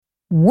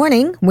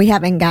Warning, we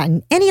haven't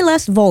gotten any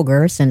less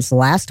vulgar since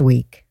last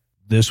week.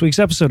 This week's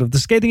episode of The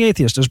Scathing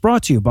Atheist is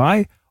brought to you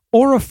by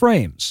Aura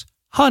Frames,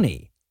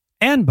 Honey,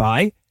 and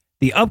by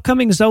the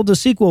upcoming Zelda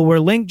sequel where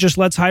Link just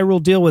lets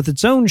Hyrule deal with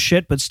its own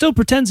shit but still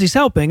pretends he's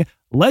helping,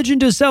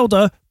 Legend of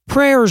Zelda: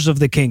 Prayers of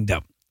the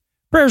Kingdom.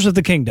 Prayers of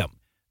the Kingdom.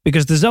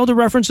 Because the Zelda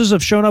references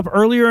have shown up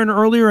earlier and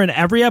earlier in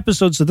every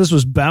episode, so this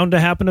was bound to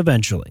happen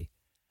eventually.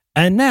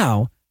 And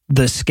now,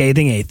 The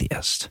Scathing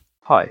Atheist.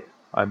 Hi,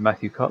 I'm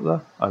Matthew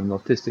Cutler. I'm an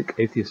autistic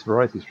atheist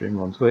variety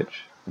streamer on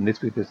Twitch, and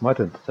this week it's my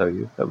turn to tell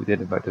you that we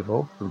did in fact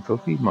evolve from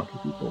filthy monkey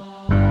people.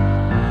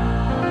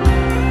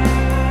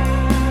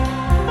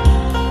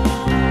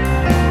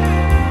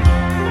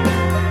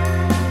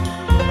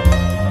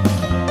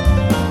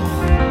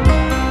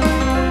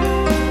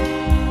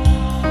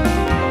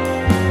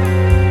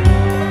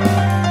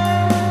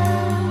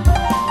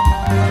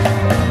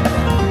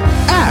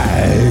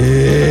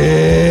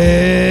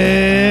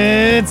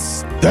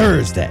 It's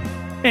Thursday.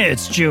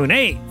 It's June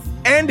 8th.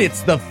 And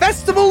it's the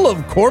Festival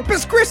of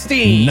Corpus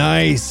Christi.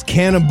 Nice.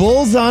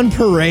 Cannibals on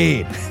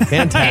parade.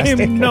 Fantastic.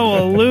 I'm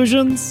No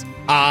Illusions.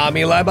 I'm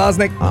Eli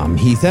Bosnick. I'm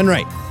Heath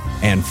Enright.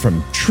 And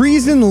from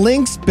Treason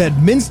Links,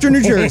 Bedminster,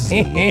 New Jersey,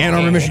 Ann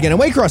Arbor, Michigan,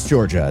 and Waycross,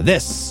 Georgia,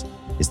 this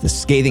is The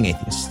Scathing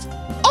Atheist.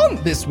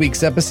 On this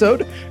week's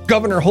episode,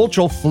 Governor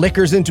Hochul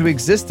flickers into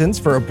existence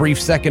for a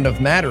brief second of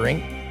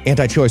mattering.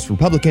 Anti-choice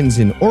Republicans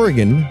in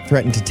Oregon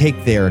threaten to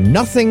take their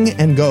nothing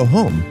and go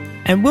home.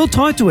 And we'll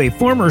talk to a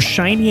former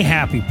shiny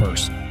happy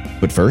person.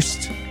 But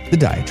first, the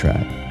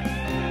diatribe.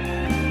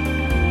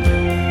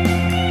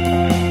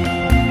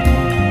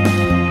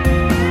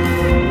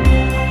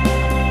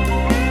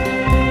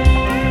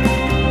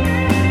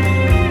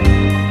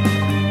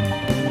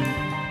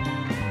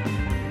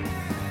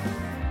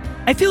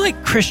 I feel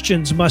like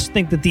Christians must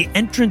think that the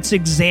entrance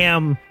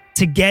exam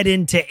to get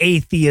into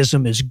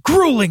atheism is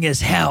grueling as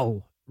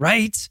hell,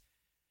 right?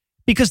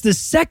 Because the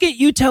second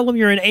you tell them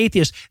you're an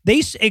atheist,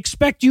 they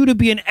expect you to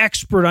be an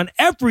expert on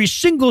every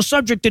single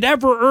subject that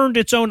ever earned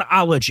its own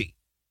ology.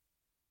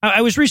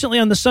 I was recently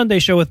on the Sunday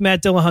show with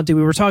Matt Dillahunty.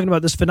 We were talking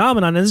about this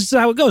phenomenon, and this is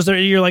how it goes.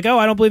 You're like, oh,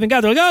 I don't believe in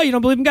God. They're like, oh, you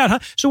don't believe in God, huh?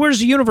 So where does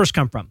the universe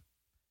come from?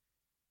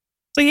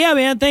 It's like, yeah,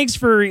 man, thanks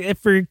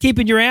for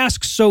keeping your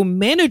ask so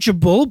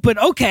manageable, but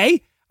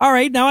okay. All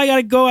right, now I got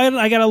to go.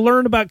 I got to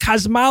learn about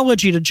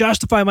cosmology to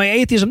justify my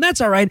atheism. That's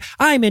all right.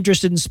 I'm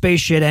interested in space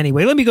shit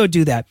anyway. Let me go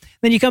do that.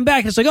 Then you come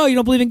back and it's like, oh, you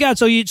don't believe in God,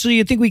 so you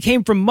think we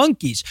came from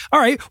monkeys.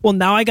 All right, well,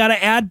 now I got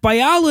to add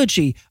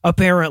biology,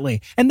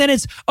 apparently. And then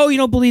it's, oh, you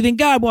don't believe in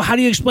God. Well, how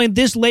do you explain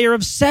this layer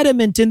of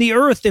sediment in the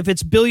earth if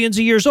it's billions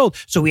of years old?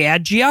 So we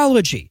add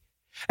geology.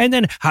 And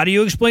then how do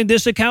you explain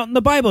this account in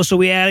the Bible? So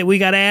we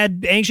got to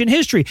add ancient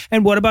history.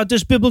 And what about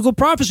this biblical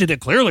prophecy that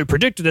clearly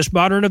predicted this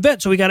modern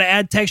event? So we got to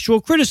add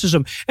textual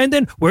criticism. And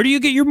then where do you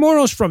get your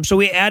morals from? So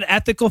we add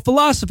ethical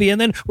philosophy.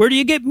 And then where do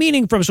you get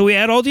meaning from? So we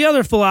add all the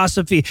other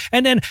philosophy.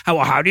 And then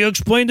how do you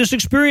explain this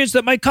experience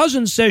that my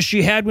cousin says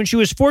she had when she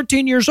was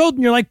 14 years old?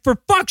 And you're like, for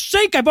fuck's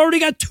sake, I've already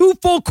got 2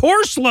 full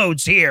course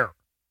loads here.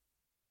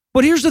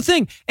 But here's the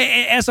thing,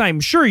 as I'm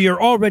sure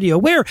you're already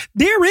aware,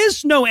 there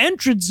is no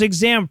entrance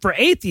exam for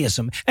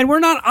atheism, and we're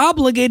not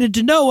obligated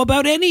to know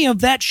about any of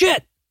that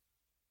shit.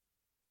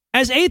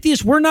 As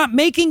atheists, we're not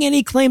making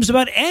any claims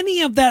about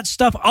any of that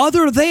stuff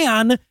other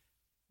than,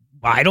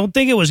 I don't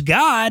think it was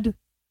God.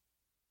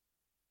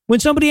 When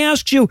somebody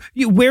asks you,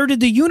 where did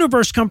the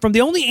universe come from?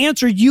 The only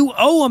answer you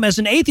owe them as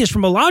an atheist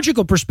from a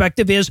logical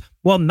perspective is,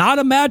 well, not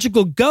a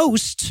magical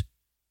ghost.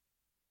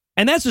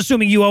 And that's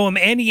assuming you owe him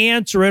any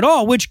answer at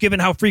all, which, given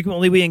how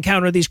frequently we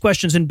encounter these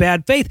questions in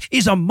bad faith,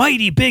 is a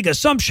mighty big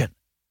assumption.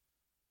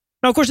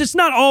 Now, of course, it's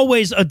not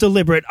always a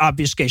deliberate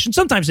obfuscation.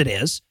 Sometimes it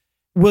is.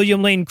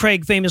 William Lane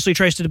Craig famously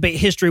tries to debate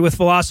history with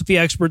philosophy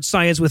experts,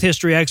 science with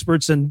history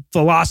experts, and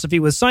philosophy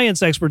with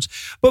science experts.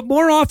 But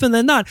more often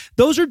than not,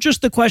 those are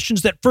just the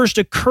questions that first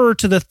occur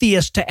to the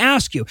theist to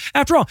ask you.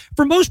 After all,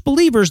 for most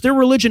believers, their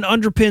religion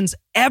underpins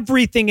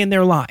everything in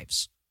their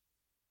lives.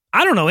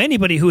 I don't know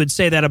anybody who would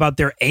say that about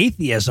their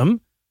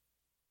atheism.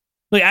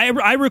 Like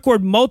I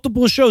record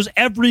multiple shows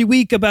every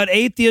week about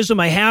atheism.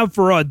 I have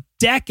for a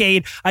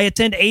decade. I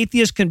attend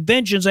atheist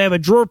conventions. I have a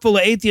drawer full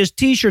of atheist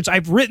t-shirts.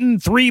 I've written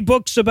 3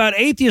 books about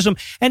atheism.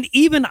 And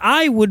even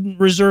I wouldn't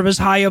reserve as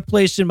high a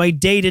place in my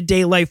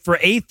day-to-day life for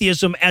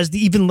atheism as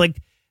even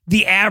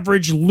the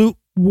average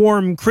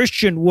lukewarm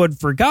Christian would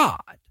for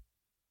God.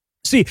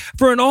 See,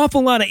 for an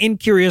awful lot of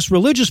incurious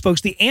religious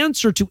folks, the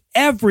answer to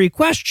every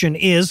question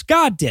is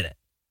God did it.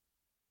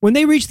 When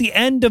they reach the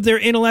end of their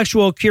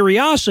intellectual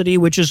curiosity,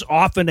 which is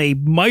often a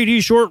mighty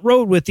short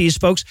road with these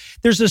folks,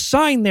 there's a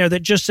sign there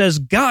that just says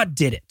God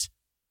did it.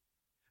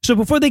 So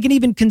before they can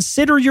even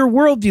consider your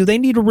worldview, they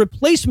need a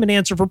replacement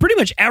answer for pretty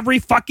much every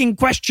fucking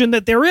question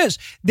that there is.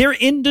 Their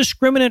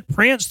indiscriminate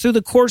prance through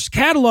the course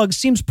catalog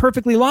seems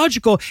perfectly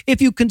logical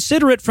if you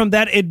consider it from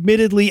that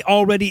admittedly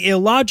already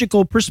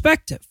illogical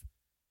perspective.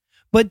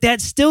 But that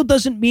still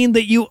doesn't mean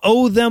that you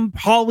owe them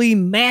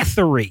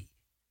polymathery.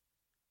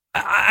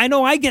 I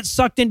know I get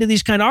sucked into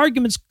these kind of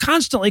arguments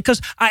constantly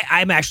because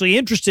I'm actually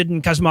interested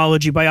in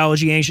cosmology,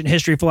 biology, ancient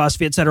history,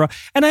 philosophy, etc.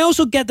 And I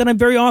also get that I'm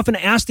very often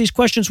asked these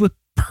questions with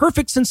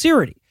perfect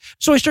sincerity.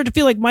 So I start to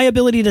feel like my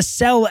ability to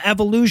sell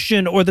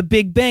evolution or the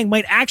Big Bang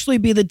might actually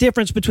be the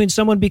difference between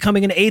someone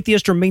becoming an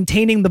atheist or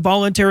maintaining the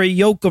voluntary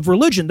yoke of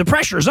religion. The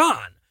pressure's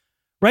on,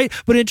 right?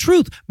 But in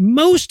truth,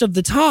 most of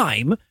the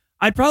time,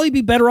 I'd probably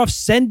be better off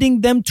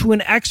sending them to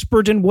an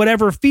expert in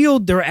whatever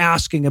field they're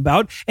asking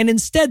about, and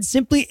instead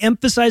simply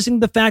emphasizing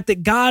the fact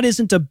that God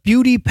isn't a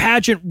beauty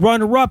pageant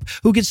runner-up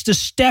who gets to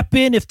step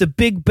in if the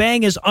Big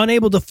Bang is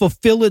unable to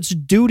fulfill its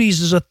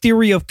duties as a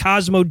theory of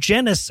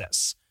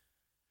cosmogenesis.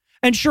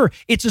 And sure,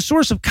 it's a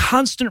source of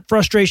constant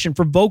frustration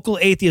for vocal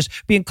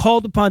atheists being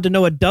called upon to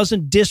know a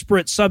dozen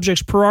disparate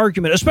subjects per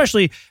argument,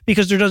 especially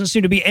because there doesn't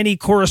seem to be any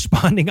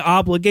corresponding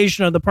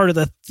obligation on the part of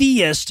the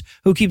theist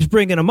who keeps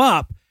bringing them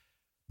up.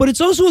 But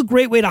it's also a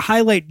great way to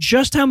highlight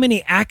just how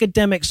many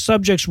academic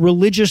subjects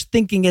religious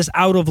thinking is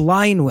out of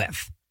line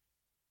with.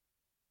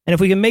 And if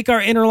we can make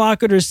our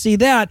interlocutors see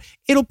that,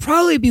 it'll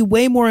probably be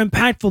way more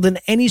impactful than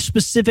any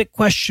specific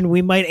question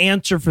we might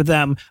answer for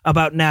them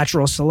about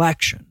natural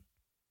selection.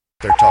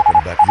 They're talking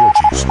about your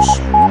Jesus.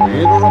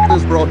 We interrupt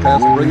this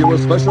broadcast and bring you a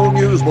special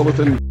news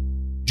bulletin.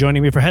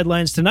 Joining me for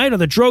headlines tonight are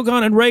the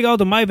Drogon and Rhaegal,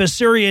 the Maeva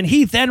Syrian,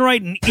 Heath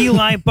Enright, and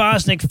Eli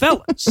Bosnick.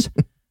 Fellas,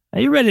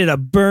 are you ready to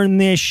burn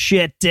this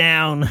shit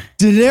down?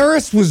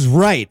 Daenerys was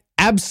right.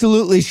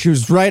 Absolutely, she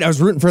was right. I was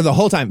rooting for her the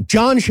whole time.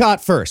 Jon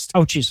shot first.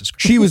 Oh, Jesus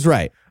Christ. She was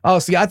right. Oh,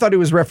 see, I thought he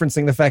was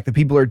referencing the fact that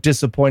people are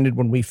disappointed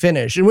when we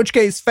finish, in which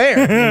case,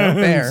 fair.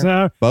 Fair.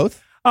 So,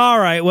 Both? all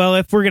right, well,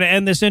 if we're going to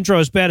end this intro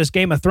as bad as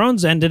Game of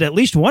Thrones ended, at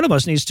least one of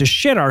us needs to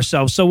shit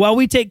ourselves. So while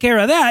we take care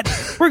of that,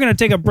 we're going to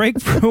take a break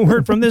for a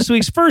word from this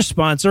week's first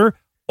sponsor,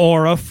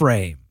 Aura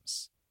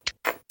Frames.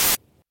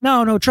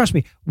 No, trust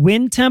me.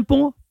 Wind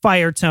temple,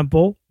 fire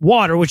temple,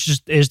 water, which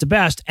is the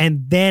best,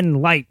 and then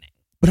lightning.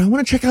 But I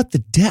want to check out the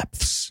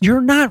depths.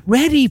 You're not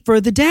ready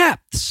for the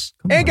depths.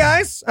 Hey,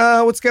 guys,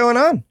 what's going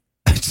on?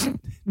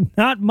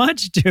 Not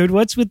much, dude.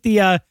 What's with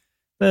the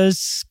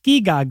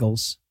ski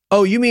goggles?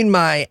 Oh, you mean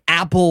my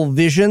Apple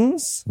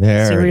Visions?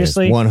 There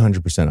Seriously? it is.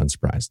 100%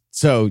 unsurprised.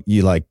 So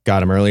you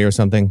got him early or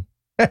something?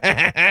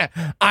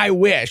 I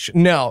wish.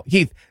 No,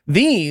 Heath,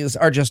 these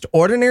are just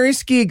ordinary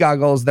ski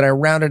goggles that I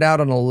rounded out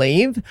on a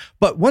lathe.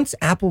 But once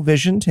Apple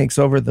Vision takes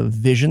over the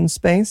vision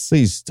space...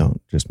 Please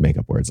don't just make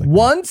up words like that.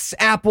 Once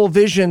Apple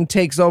Vision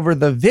takes over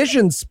the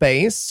vision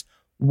space,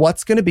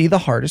 what's going to be the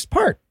hardest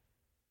part?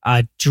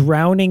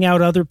 Drowning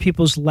out other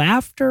people's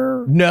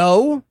laughter?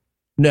 No.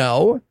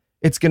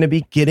 It's going to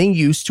be getting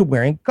used to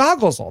wearing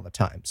goggles all the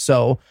time.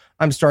 So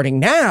I'm starting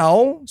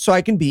now so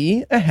I can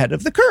be ahead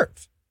of the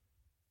curve.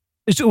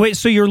 So, wait,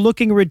 so you're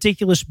looking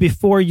ridiculous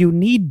before you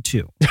need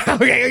to?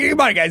 Okay,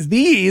 come on, guys.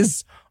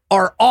 These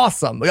are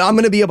awesome. I'm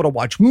going to be able to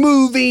watch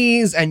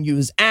movies and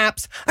use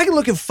apps. I can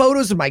look at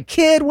photos of my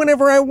kid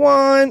whenever I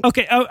want.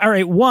 Okay, all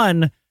right.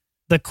 One,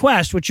 the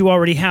Quest, which you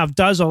already have,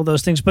 does all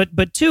those things.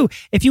 But two,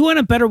 if you want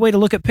a better way to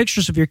look at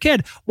pictures of your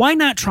kid, why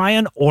not try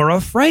an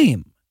Aura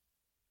Frame?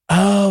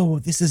 Oh,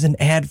 this is an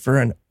ad for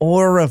an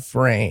Aura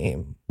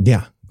Frame.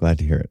 Yeah, glad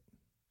to hear it.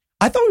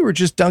 I thought we were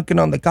just dunking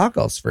on the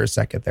goggles for a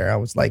second there. I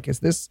was like, is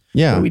this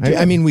Yeah, what we do?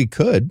 I mean, we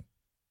could.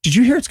 Did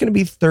you hear it's going to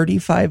be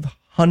 $3,500?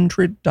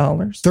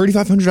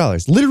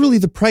 $3,500. Literally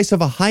the price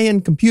of a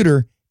high-end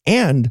computer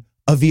and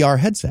a VR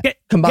headset.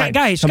 Combined.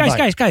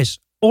 Guys.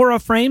 Aura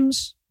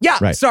Frames? Yeah,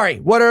 Right.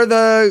 Sorry.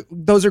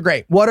 Those are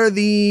great. What are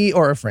the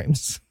Aura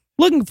Frames?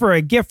 Looking for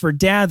a gift for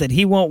dad that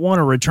he won't want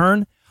to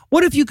return?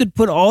 What if you could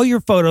put all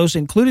your photos,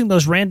 including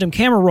those random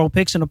camera roll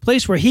pics, in a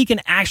place where he can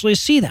actually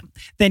see them?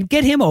 Then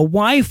get him a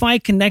Wi-Fi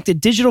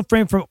connected digital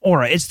frame from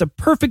Aura. It's the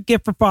perfect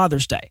gift for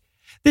Father's Day.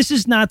 This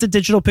is not the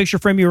digital picture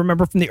frame you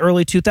remember from the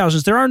early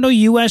 2000s. There are no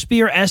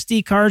USB or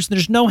SD cards.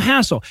 There's no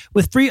hassle.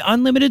 With free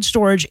unlimited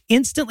storage,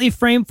 instantly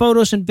frame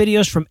photos and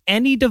videos from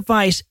any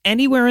device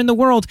anywhere in the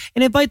world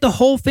and invite the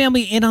whole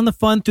family in on the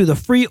fun through the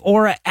free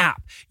Aura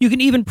app. You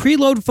can even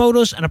preload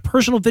photos and a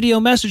personal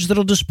video message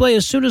that'll display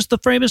as soon as the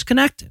frame is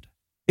connected.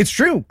 It's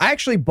true. I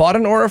actually bought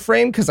an Aura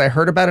Frame because I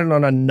heard about it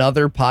on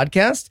another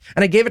podcast,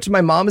 and I gave it to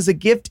my mom as a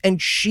gift, and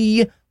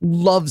she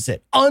loves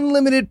it.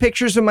 Unlimited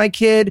pictures of my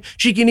kid.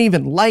 She can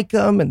even like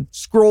them and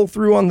scroll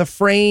through on the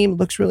frame.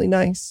 Looks really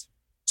nice.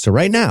 So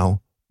right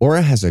now,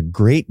 Aura has a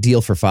great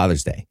deal for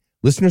Father's Day.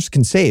 Listeners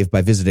can save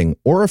by visiting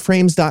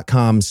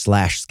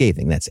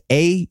auraframes.com/scathing. That's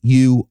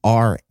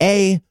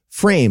AURA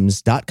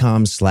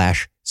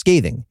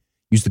frames.com/scathing.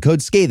 Use the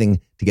code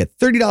scathing to get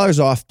 $30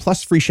 off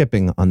plus free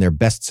shipping on their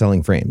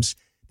best-selling frames.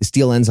 This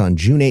deal ends on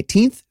June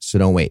 18th, so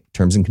don't wait.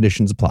 Terms and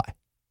conditions apply.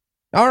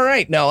 All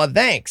right, Noah,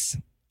 thanks.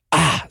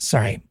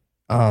 Sorry.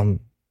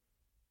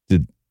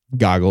 Did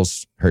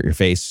goggles hurt your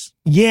face?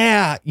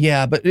 Yeah,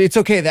 but it's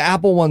okay. The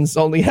Apple ones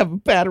only have a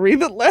battery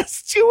that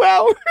lasts 2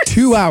 hours.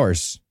 2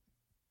 hours.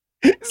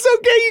 It's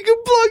okay. You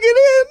can plug it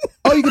in.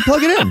 Oh, you can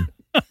plug it in.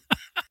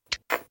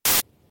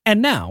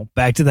 And now,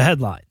 back to the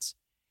headlines.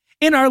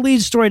 In our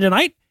lead story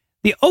tonight,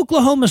 The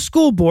Oklahoma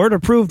School Board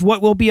approved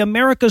what will be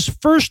America's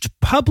first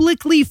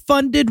publicly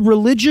funded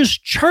religious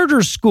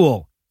charter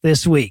school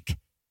this week,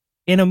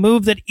 in a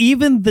move that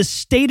even the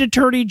state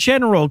attorney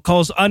general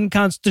calls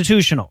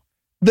unconstitutional.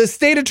 The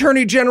state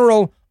attorney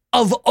general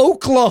of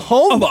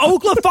Oklahoma. Of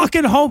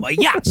Oklahoma,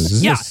 yes. This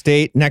is yeah. a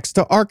state next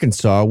to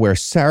Arkansas where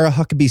Sarah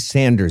Huckabee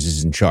Sanders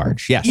is in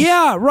charge. Yes.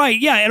 Yeah, right.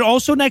 Yeah, and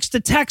also next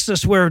to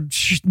Texas, where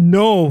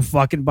no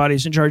fucking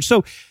body's in charge.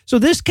 So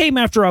this came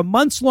after a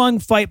months-long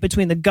fight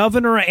between the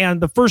governor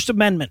and the First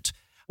Amendment,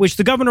 which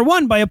the governor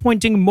won by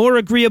appointing more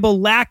agreeable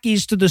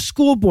lackeys to the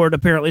school board,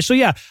 apparently. So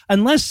yeah,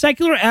 unless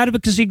secular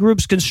advocacy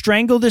groups can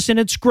strangle this in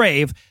its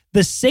grave,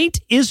 the St.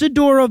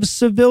 Isidore of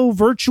Seville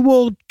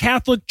Virtual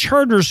Catholic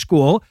Charter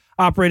School,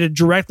 operated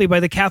directly by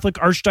the Catholic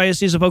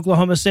Archdiocese of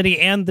Oklahoma City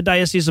and the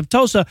Diocese of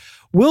Tulsa,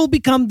 will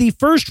become the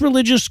first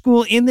religious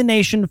school in the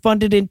nation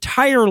funded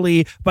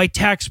entirely by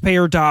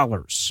taxpayer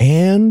dollars.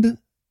 And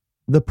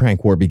the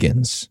prank war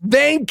begins.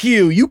 Thank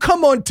you. You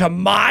come onto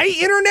my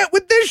internet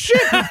with this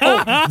shit?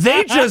 Oh,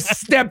 they just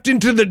stepped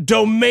into the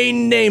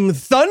domain name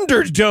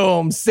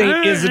Thunderdome,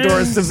 St.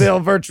 Isidore Seville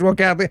Virtual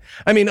Catholic.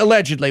 I mean,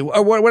 allegedly.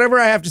 Whatever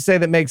I have to say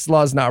that makes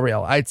laws not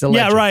real. It's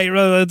alleged. Yeah,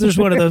 right. There's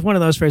one of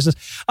those phrases.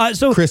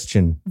 So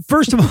Christian.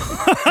 First of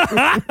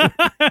all,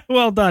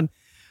 well done.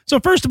 So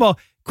first of all,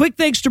 quick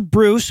thanks to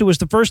Bruce, who was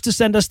the first to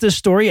send us this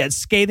story at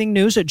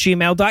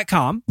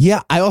scathingnews@gmail.com.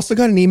 Yeah, I also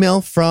got an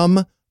email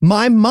from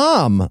my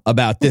mom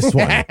about this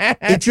one.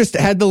 It just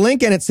had the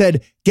link and it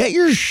said, get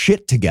your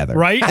shit together.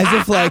 Right? As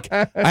if like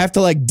I have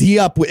to like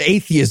D-up with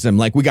atheism.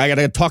 Like I got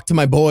to talk to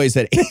my boys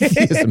at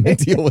atheism and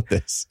deal with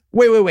this.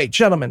 Wait,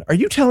 gentlemen. Are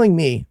you telling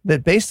me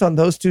that based on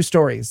those two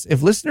stories,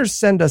 if listeners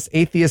send us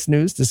atheist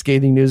news to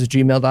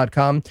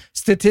scathingnews@gmail.com,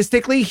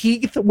 statistically,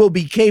 Heath will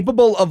be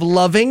capable of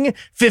loving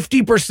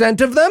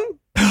 50% of them?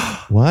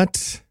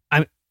 What?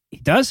 He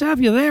does have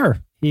you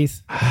there,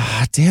 Heath.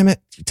 Damn it.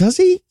 Does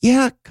he?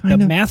 Yeah, The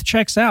kind of. math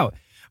checks out.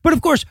 But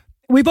of course,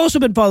 we've also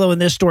been following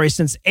this story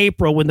since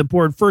April, when the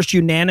board first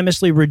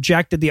unanimously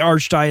rejected the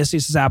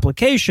Archdiocese's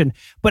application.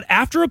 But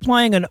after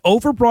applying an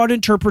overbroad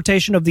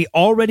interpretation of the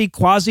already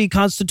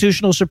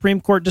quasi-constitutional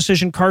Supreme Court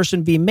decision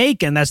Carson v.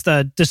 Macon, that's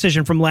the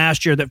decision from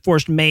last year that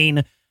forced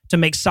Maine to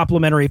make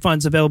supplementary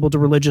funds available to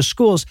religious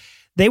schools,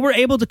 they were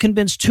able to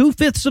convince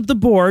 2/5 of the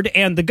board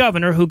and the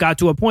governor, who got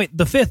to appoint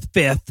the fifth,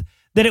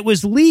 that it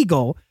was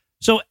legal.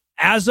 So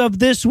as of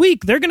this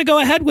week, they're going to go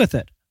ahead with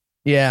it.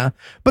 Yeah,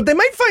 but they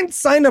might find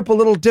sign up a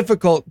little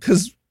difficult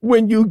because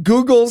when you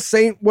Google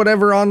Saint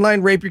whatever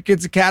online Rape Your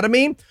Kids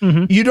Academy,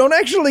 you don't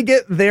actually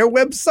get their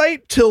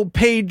website till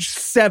page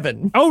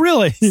 7. Oh,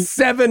 really?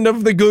 7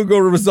 of the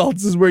Google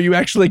results is where you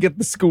actually get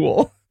the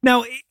school.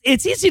 Now,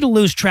 it's easy to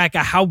lose track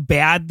of how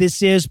bad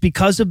this is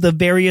because of the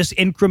various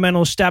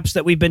incremental steps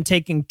that we've been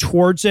taking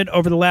towards it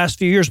over the last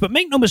few years. But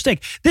make no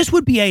mistake, this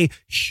would be a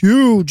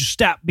huge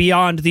step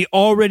beyond the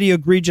already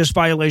egregious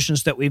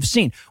violations that we've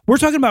seen. We're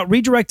talking about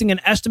redirecting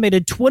an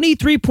estimated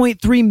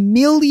 $23.3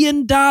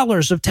 million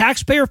of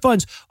taxpayer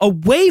funds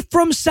away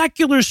from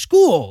secular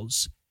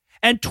schools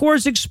and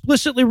towards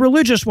explicitly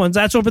religious ones.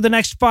 That's over the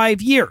next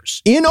 5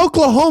 years. In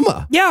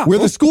Oklahoma. Yeah. Where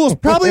the schools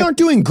probably aren't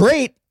doing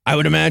great. I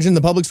would imagine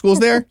the public schools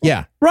there.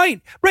 Yeah.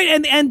 Right.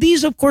 And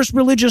these, of course,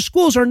 religious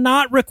schools are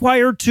not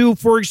required to,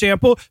 for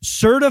example,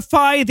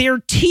 certify their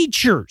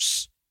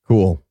teachers.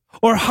 Cool.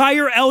 Or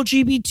hire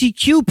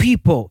LGBTQ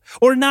people,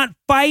 or not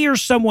fire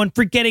someone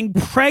for getting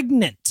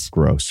pregnant.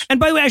 Gross. And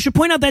by the way, I should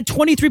point out that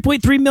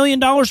 $23.3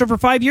 million over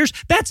 5 years,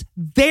 that's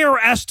their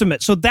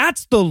estimate. So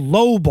that's the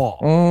low ball.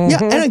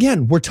 Yeah. And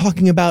again, we're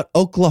talking about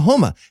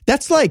Oklahoma.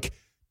 That's like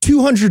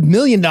 $200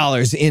 million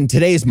in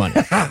today's money.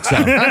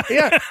 So.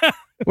 Yeah.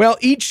 Well,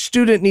 each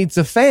student needs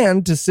a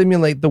fan to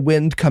simulate the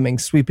wind coming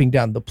sweeping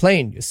down the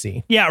plain, you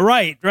see. Yeah,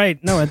 right.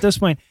 No, at this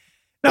point.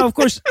 Now, of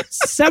course,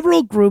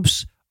 several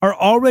groups are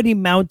already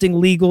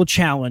mounting legal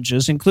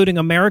challenges, including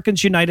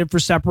Americans United for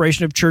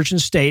Separation of Church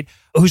and State,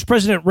 whose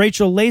president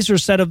Rachel Laser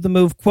said of the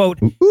move, quote,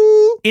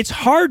 "It's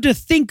hard to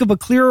think of a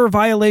clearer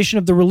violation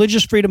of the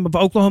religious freedom of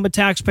Oklahoma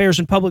taxpayers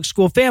and public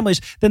school families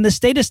than the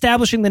state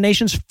establishing the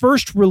nation's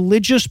first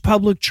religious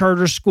public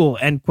charter school,"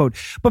 end quote.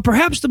 But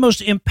perhaps the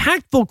most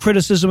impactful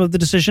criticism of the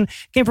decision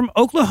came from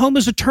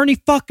Oklahoma's attorney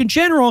fucking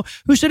general,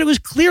 who said it was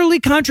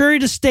clearly contrary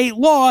to state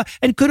law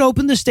and could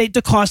open the state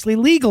to costly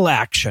legal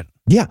action.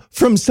 Yeah.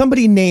 From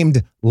somebody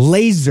named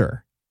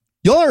Laser.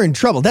 Y'all are in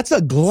trouble. That's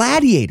a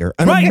gladiator.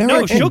 An Right, no,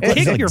 American she'll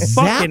kick your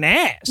zap. fucking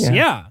ass.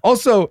 Yeah.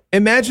 Also,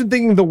 imagine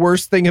thinking the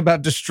worst thing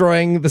about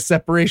destroying the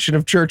separation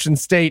of church and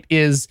state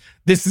is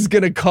this is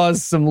going to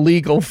cause some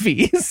legal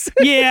fees.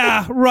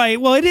 Yeah,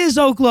 right. Well, it is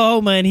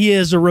Oklahoma, and he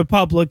is a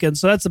Republican,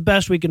 so that's the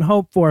best we can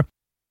hope for.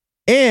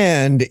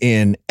 And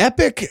in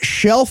epic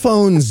shell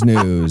phones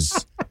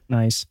news,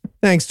 Nice.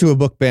 thanks to a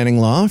book banning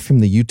law from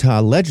the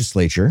Utah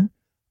legislature,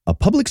 a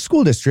public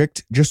school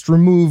district just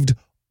removed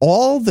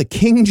all the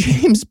King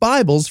James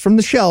Bibles from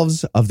the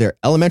shelves of their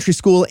elementary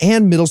school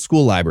and middle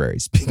school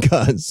libraries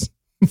because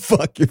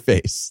fuck your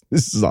face.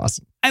 This is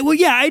awesome. I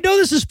know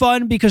this is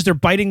fun because they're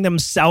biting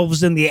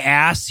themselves in the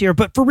ass here,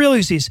 but for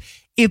realsies,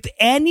 If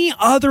any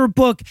other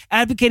book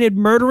advocated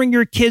murdering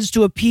your kids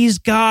to appease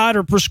God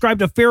or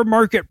prescribed a fair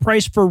market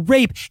price for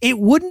rape, it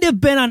wouldn't have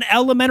been on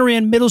elementary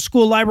and middle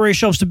school library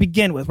shelves to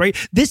begin with, right?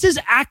 This is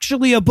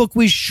actually a book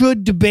we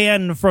should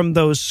ban from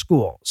those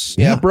schools.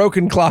 Yeah,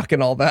 broken clock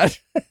and all that.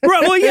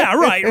 Right, well, yeah,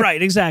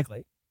 right,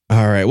 exactly.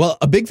 All right. Well,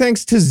 a big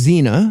thanks to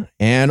Xena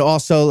and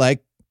also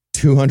like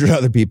 200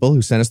 other people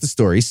who sent us the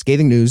story.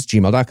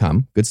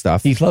 scathingnews@gmail.com. Good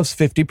stuff. He loves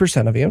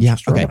 50% of you. Yeah,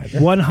 Just a okay. reminder.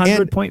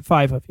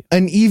 100.5 of you.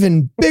 An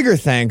even bigger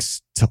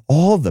thanks to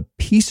all the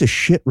piece of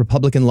shit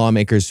Republican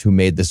lawmakers who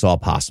made this all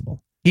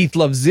possible. Heath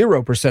loves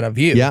 0% of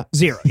you. Yeah.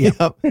 0. Yeah.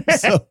 Yep.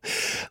 So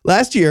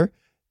last year,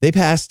 they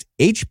passed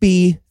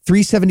HB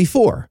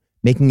 374,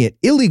 making it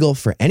illegal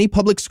for any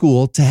public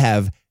school to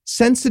have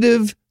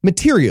sensitive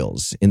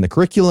materials in the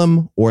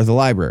curriculum or the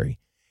library.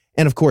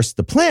 And of course,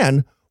 the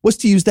plan was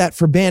to use that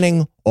for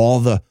banning all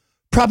the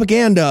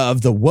propaganda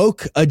of the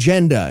woke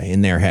agenda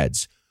in their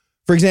heads.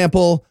 For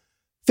example,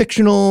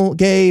 fictional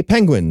gay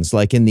penguins,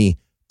 like in the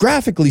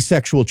graphically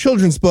sexual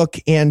children's book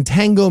and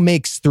Tango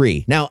Makes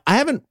 3. Now, I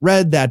haven't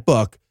read that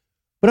book,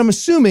 but I'm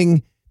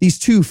assuming these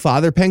two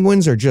father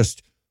penguins are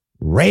just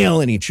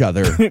railing each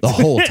other the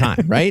whole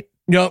time, right?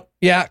 Yep.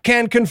 Yeah,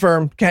 can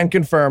confirm.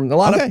 A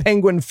lot Okay. of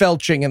penguin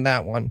felching in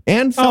that one.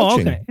 And Oh,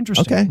 felching. okay.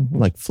 Interesting. Okay,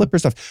 like flipper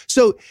stuff.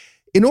 So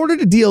in order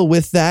to deal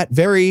with that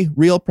very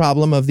real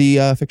problem of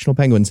the fictional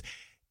penguins,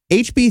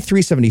 HB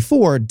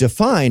 374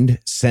 defined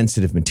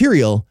sensitive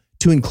material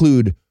to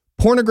include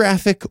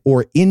pornographic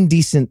or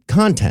indecent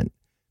content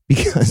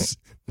because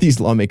these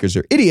lawmakers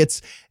are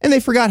idiots and they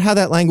forgot how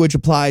that language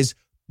applies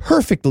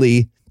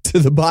perfectly to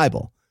the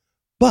Bible.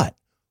 But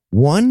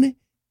one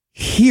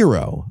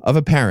hero of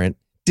a parent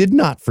did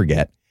not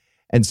forget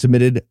and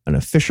submitted an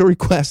official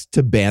request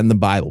to ban the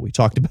Bible. We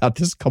talked about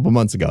this a couple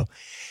months ago.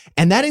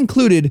 And that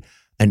included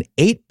an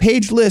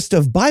 8-page list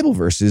of Bible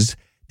verses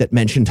that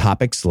mention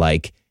topics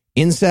like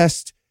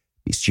incest,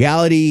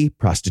 bestiality,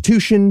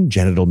 prostitution,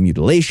 genital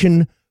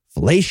mutilation,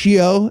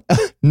 fellatio,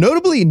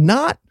 notably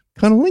not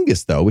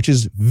cunnilingus, though, which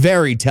is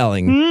very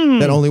telling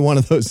that only one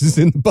of those is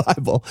in the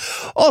Bible.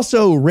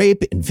 Also,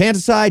 rape,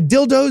 infanticide,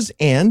 dildos,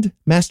 and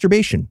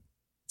masturbation.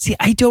 See,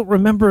 I don't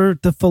remember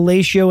the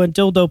fellatio and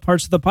dildo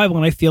parts of the Bible,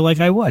 and I feel like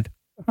I would.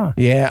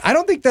 Yeah, I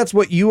don't think that's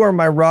what "you are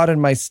my rod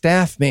and my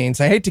staff" means.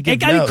 I hate to give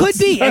It notes. could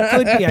be. I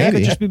Maybe.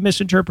 could just be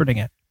misinterpreting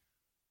it.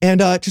 And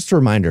just a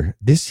reminder,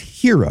 this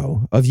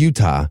hero of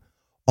Utah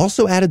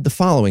also added the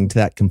following to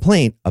that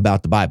complaint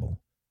about the Bible.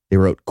 They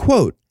wrote,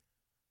 quote,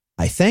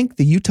 "I thank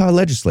the Utah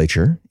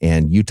legislature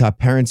and Utah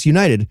Parents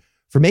United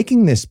for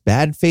making this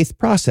bad faith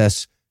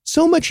process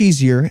so much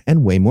easier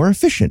and way more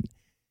efficient.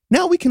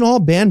 Now we can all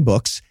ban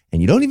books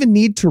and you don't even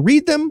need to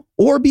read them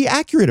or be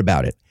accurate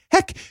about it.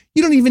 Heck,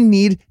 you don't even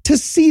need to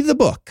see the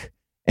book."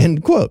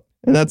 End quote.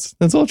 And that's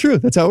all true.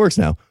 That's how it works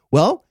now.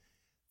 Well,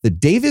 the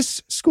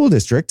Davis School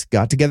District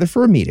got together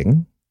for a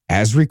meeting,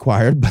 as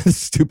required by the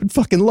stupid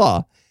fucking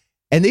law,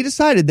 and they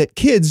decided that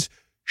kids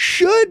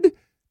should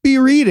be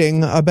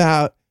reading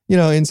about,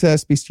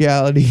 incest,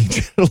 bestiality,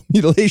 genital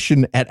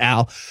mutilation et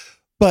al.,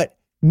 but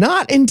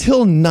not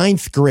until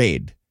 9th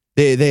grade.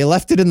 They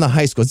left it in the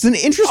high school. It's an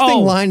interesting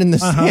line in the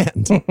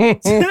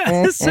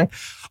sand.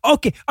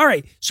 Okay. All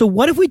right. So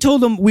what if we told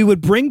them we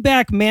would bring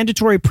back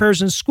mandatory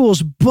prayers in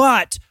schools,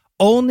 but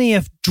only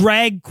if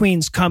drag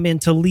queens come in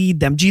to lead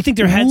them? Do you think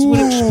their heads would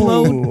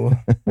explode?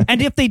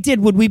 And if they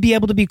did, would we be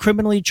able to be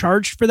criminally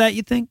charged for that,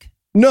 you think?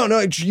 No,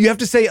 you have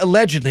to say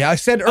allegedly. I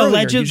said earlier.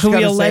 Allegedly, could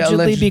we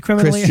allegedly be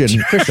criminally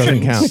Christian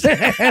doesn't count.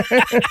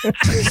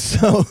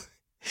 So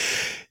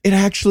it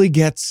actually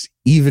gets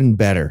even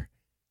better.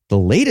 The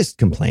latest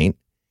complaint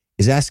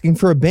is asking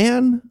for a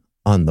ban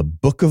on the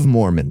Book of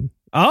Mormon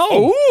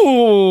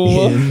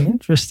Oh, in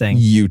interesting.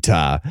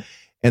 Utah.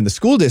 And the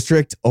school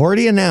district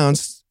already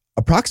announced,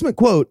 approximate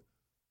quote,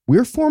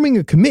 "We're forming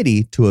a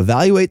committee to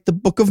evaluate the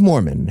Book of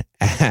Mormon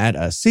at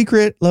a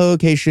secret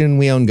location.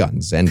 We own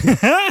guns." And No,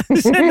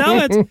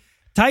 it's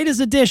tight as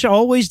a dish.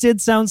 Always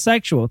did sound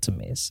sexual to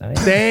me. So,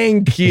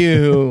 Thank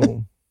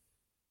you.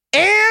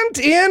 And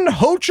in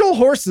Hochul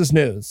Horses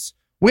news,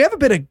 we have a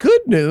bit of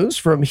good news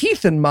from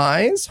Heath and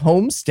Mai's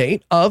home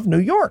state of New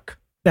York.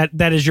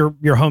 that is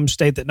your home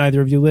state that neither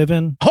of you live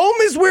in.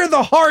 Home is where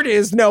the heart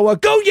is, Noah.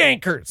 Go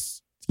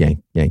Yankers.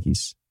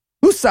 Yankees.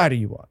 Whose side are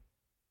you on?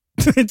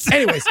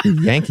 Anyways,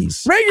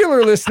 Yankees.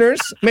 regular listeners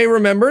may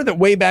remember that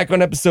way back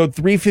on episode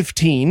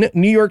 315,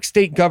 New York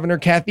State Governor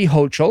Kathy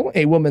Hochul,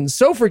 a woman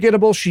so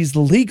forgettable she's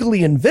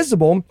legally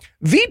invisible,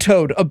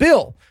 vetoed a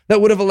bill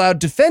that would have allowed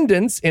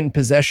defendants in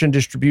possession,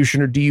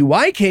 distribution, or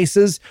DUI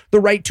cases the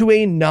right to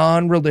a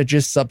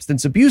non-religious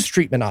substance abuse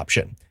treatment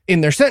option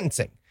in their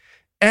sentencing.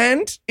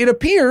 And it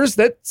appears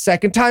that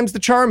second time's the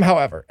charm,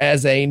 however,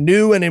 as a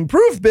new and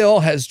improved bill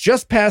has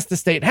just passed the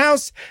state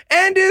house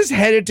and is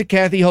headed to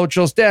Kathy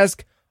Hochul's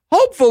desk,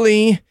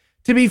 hopefully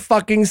to be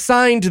fucking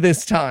signed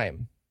this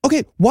time.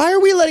 Okay, why are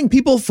we letting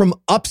people from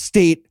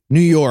upstate New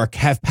York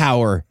have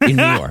power in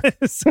New York?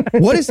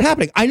 What is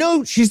happening? I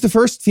know she's the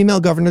first female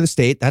governor of the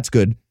state. That's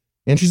good.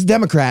 And she's a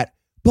Democrat.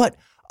 But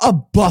a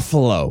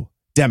Buffalo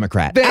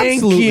Democrat. Thank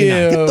Absolutely you.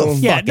 not. Get the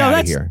Yeah, fuck no, out of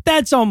that's here.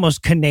 that's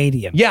almost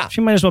Canadian. Yeah.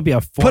 She might as well be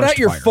a forest Put out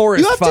your fire.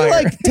 forest You have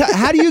fire. to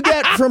how do you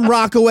get from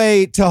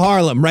Rockaway to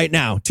Harlem right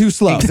now? Too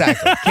slow.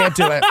 Exactly. Can't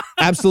do it.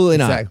 Absolutely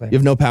not. Exactly. You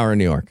have no power in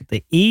New York.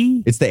 The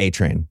E? It's the A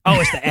train. Oh,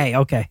 it's the A.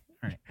 Okay.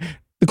 All right.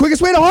 The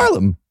quickest way to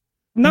Harlem.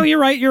 No, you're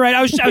right. You're right.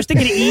 I was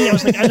thinking E. I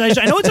was like,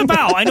 I know it's a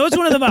vowel. I know it's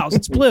one of the vowels.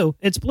 It's blue.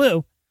 It's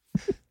blue.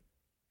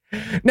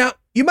 Now,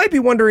 you might be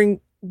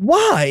wondering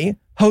why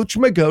Hoach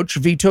Magoach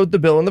vetoed the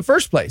bill in the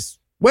first place.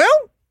 Well,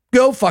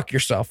 go fuck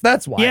yourself.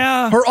 That's why.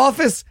 Yeah. Her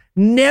office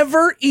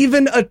never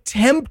even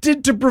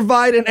attempted to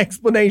provide an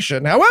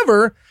explanation.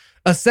 However,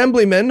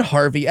 Assemblyman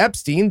Harvey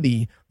Epstein,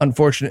 the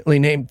unfortunately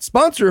named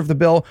sponsor of the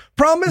bill,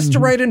 promised to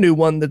write a new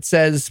one that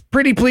says,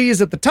 "Pretty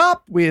please" at the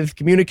top, with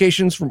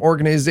communications from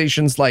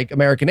organizations like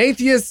American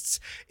Atheists.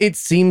 It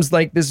seems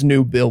like this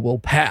new bill will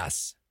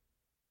pass.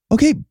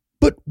 Okay,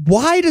 but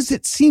why does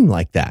it seem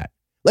like that?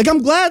 Like,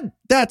 I'm glad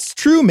that's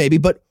true, maybe,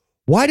 but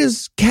why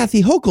does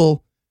Kathy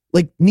Hochul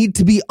need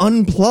to be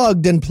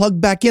unplugged and plugged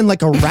back in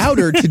like a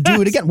router to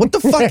do it again? What the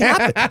fuck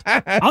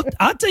happened?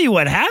 I'll tell you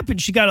what happened.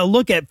 She got to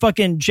look at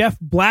fucking Jeff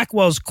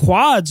Blackwell's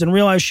quads and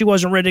realize she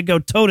wasn't ready to go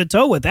toe to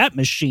toe with that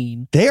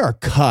machine. They are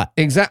cut.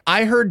 Exactly.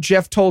 I heard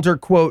Jeff told her,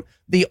 quote,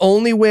 "The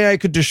only way I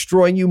could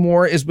destroy you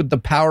more is with the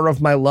power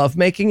of my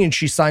lovemaking," and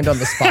she signed on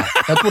the spot.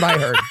 That's what I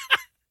heard.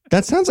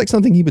 That sounds like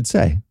something he would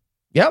say.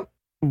 Yep.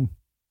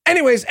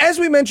 Anyways, as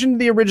we mentioned in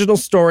the original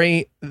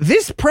story,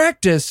 this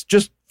practice,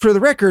 just for the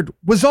record,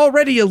 was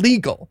already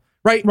illegal,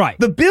 right? Right.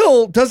 The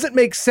bill doesn't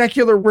make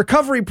secular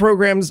recovery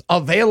programs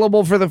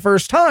available for the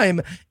first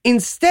time.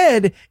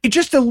 Instead, it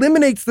just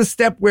eliminates the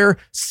step where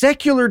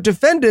secular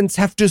defendants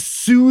have to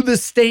sue the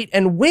state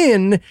and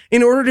win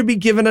in order to be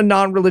given a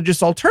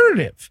non-religious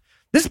alternative.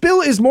 This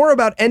bill is more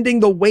about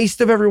ending the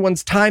waste of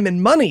everyone's time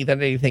and money than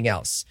anything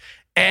else.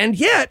 And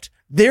yet,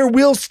 there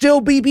will still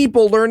be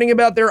people learning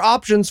about their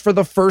options for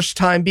the first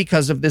time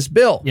because of this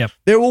bill. Yep.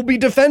 There will be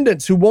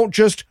defendants who won't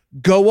just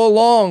go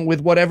along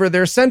with whatever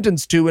they're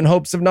sentenced to in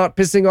hopes of not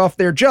pissing off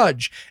their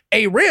judge.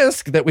 A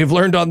risk that we've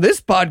learned on this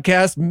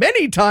podcast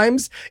many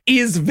times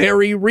is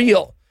very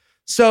real.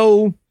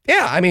 So,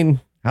 yeah, I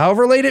mean,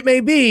 however late it may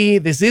be,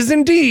 this is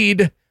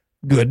indeed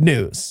good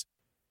news.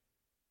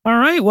 All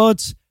right. Well,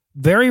 it's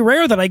very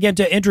rare that I get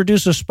to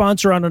introduce a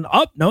sponsor on an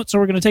up note, so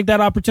we're going to take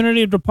that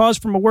opportunity to pause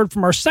from a word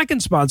from our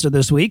second sponsor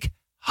this week,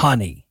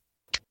 Honey.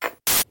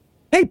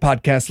 Hey,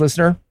 podcast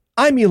listener.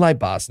 I'm Eli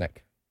Bosnick.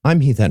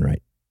 I'm Heath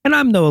Enright. And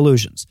I'm No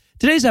Illusions.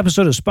 Today's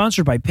episode is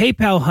sponsored by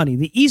PayPal Honey,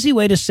 the easy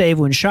way to save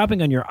when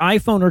shopping on your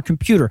iPhone or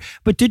computer.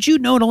 But did you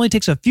know it only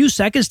takes a few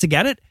seconds to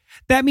get it?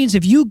 That means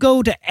if you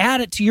go to add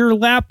it to your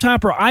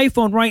laptop or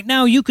iPhone right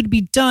now, you could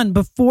be done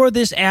before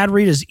this ad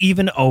read is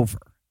even over.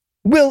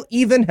 We'll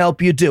even help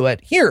you do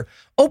it. Here,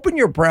 open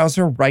your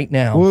browser right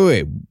now.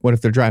 Wait. What if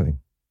they're driving?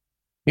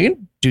 You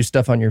can do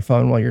stuff on your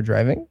phone while you're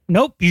driving.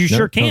 Nope, you No,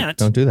 sure can't.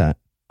 Don't do that.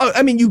 Oh,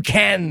 I mean, you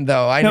can,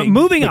 though. I know. No,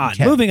 moving you on.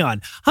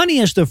 can. Honey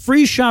is the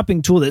free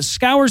shopping tool that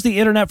scours the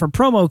internet for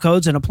promo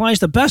codes and applies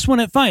the best one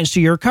it finds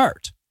to your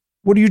cart.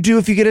 What do you do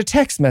if you get a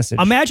text message?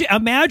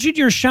 Imagine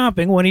you're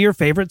shopping one of your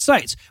favorite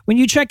sites. When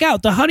you check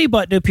out, the Honey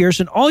button appears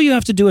and all you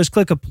have to do is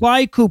click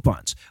Apply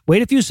Coupons.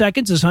 Wait a few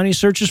seconds as Honey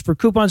searches for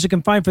coupons it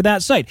can find for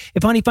that site.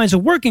 If Honey finds a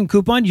working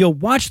coupon, you'll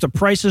watch the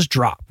prices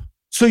drop.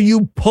 So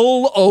you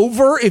pull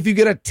over if you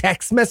get a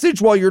text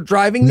message while you're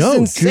driving? This is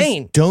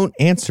insane. Just don't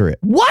answer it.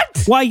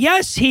 What? Why,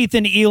 yes, Heath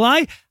and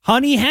Eli,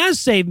 Honey has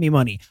saved me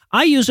money.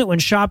 I use it when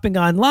shopping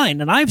online,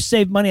 and I've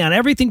saved money on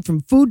everything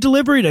from food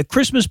delivery to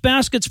Christmas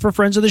baskets for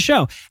friends of the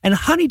show. And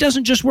Honey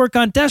doesn't just work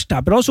on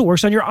desktop. It also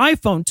works on your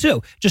iPhone,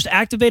 too. Just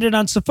activate it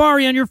on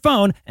Safari on your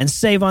phone and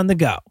save on the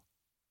go.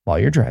 While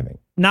you're driving.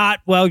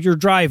 Not while you're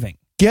driving.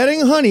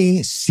 Getting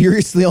Honey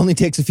seriously only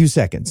takes a few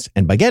seconds.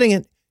 And by getting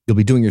it, you'll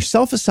be doing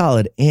yourself a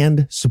solid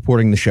and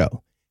supporting the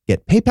show.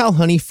 Get PayPal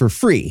Honey for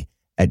free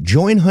at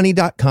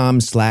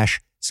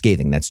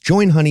joinhoney.com/scathing. That's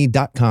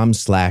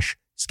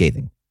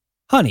joinhoney.com/scathing.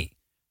 Honey,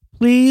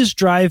 please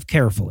drive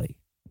carefully.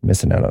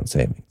 Missing out on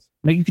savings.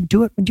 Now, you can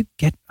do it when you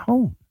get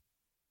home.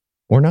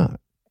 Or not.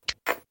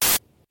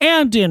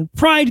 And in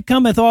Pride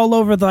Cometh All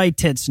Over Thy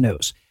Tits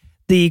news,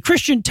 the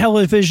Christian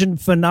television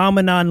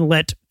phenomenon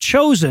let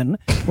Chosen,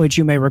 which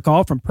you may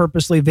recall from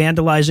purposely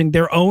vandalizing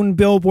their own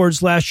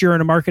billboards last year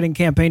in a marketing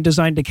campaign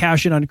designed to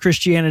cash in on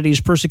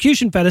Christianity's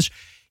persecution fetish,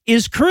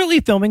 is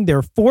currently filming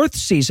their 4th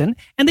season,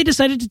 and they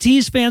decided to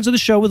tease fans of the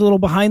show with a little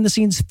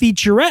behind-the-scenes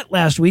featurette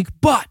last week,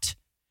 but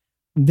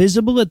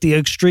visible at the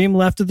extreme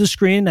left of the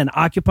screen and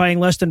occupying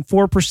less than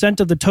 4%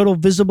 of the total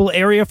visible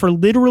area for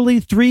literally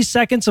 3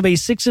 seconds of a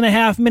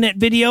 6.5-minute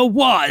video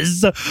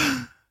was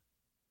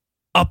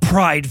a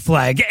pride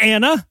flag.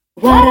 Anna?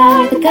 What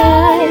are the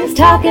guys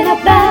talking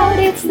about?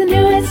 It's the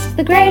newest,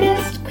 the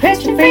greatest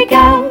Christian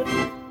freakout.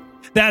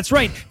 That's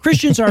right.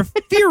 Christians are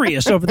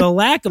furious over the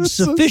lack of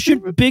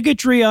sufficient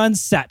bigotry on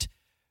set.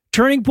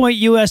 Turning Point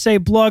USA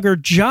blogger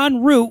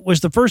John Root was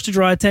the first to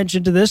draw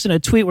attention to this in a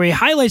tweet where he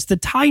highlights the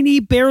tiny,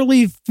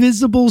 barely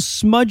visible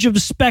smudge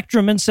of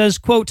spectrum and says,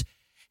 quote,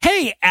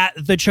 hey, at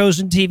The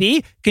Chosen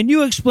TV, can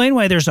you explain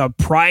why there's a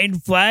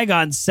pride flag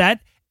on set?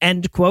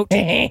 End quote.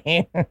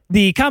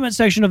 The comment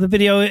section of the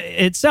video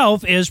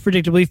itself is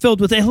predictably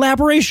filled with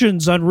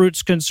elaborations on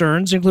Root's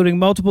concerns, including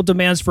multiple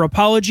demands for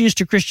apologies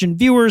to Christian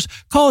viewers,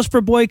 calls for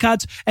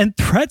boycotts, and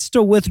threats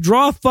to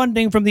withdraw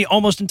funding from the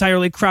almost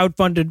entirely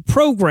crowdfunded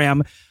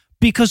program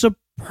because a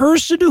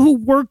person who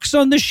works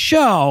on the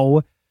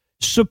show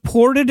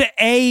supported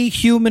a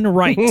human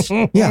right.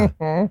 Yeah.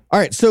 All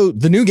right. So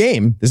the new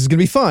game, this is going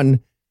to be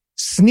fun.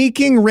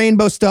 Sneaking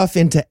rainbow stuff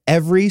into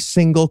every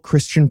single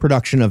Christian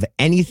production of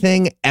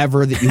anything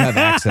ever that you have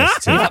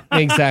access to. Yep,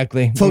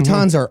 exactly.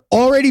 Photons are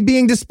already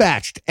being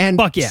dispatched. And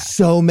Fuck yeah.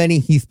 so many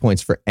Heath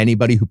points for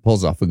anybody who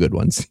pulls off a good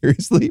one.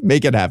 Seriously,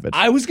 make it happen.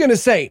 I was going to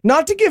say,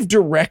 not to give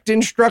direct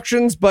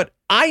instructions, but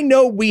I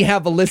know we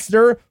have a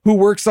listener who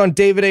works on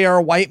David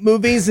A.R. White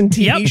movies and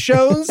TV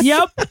shows.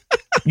 Yep.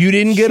 You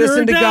didn't get us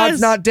Sure into does.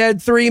 God's Not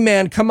Dead 3,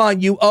 man. Come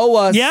on, you owe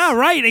us. Yeah,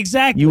 right.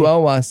 Exactly. You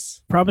owe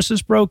us.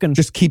 Promises broken.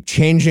 Just keep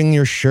changing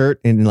your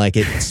shirt and like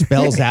it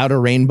spells out a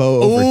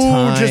rainbow over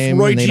time. Just and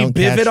they Roy G. don't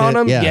catch Bivet on it.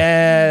 them? Yeah.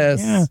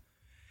 Yes. Yeah.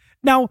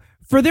 Now,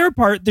 for their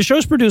part, the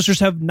show's producers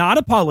have not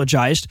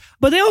apologized,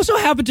 but they also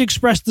haven't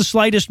expressed the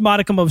slightest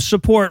modicum of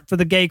support for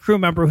the gay crew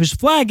member whose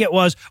flag it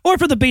was, or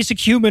for the basic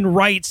human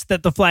rights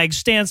that the flag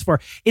stands for.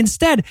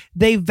 Instead,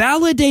 they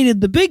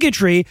validated the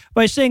bigotry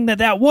by saying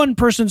that one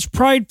person's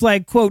pride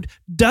flag, quote,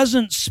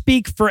 doesn't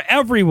speak for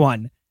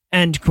everyone,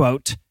 end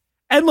quote.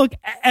 And look,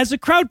 as a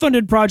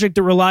crowdfunded project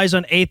that relies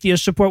on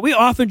atheist support, we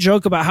often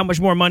joke about how much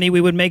more money we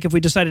would make if we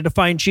decided to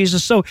find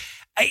Jesus. So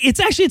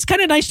it's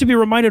kind of nice to be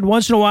reminded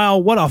once in a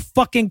while what a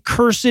fucking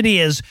curse it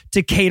is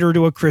to cater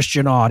to a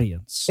Christian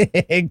audience.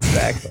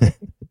 Exactly.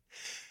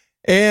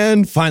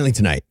 And finally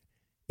tonight,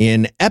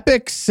 in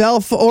epic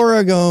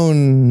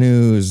Oregon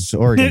news,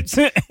 Oregon,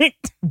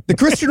 the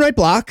Christian right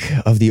bloc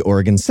of the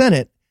Oregon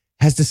Senate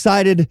has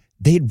decided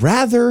they'd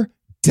rather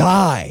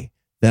die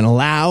than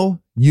allow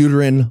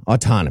uterine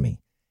autonomy.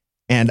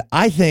 And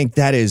I think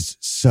that is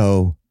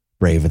so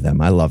brave of them.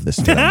 I love this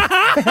for them.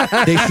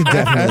 They should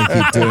definitely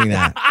keep doing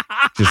that.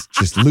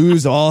 Just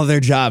lose all of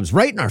their jobs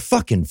right in our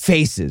fucking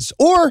faces,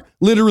 or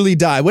literally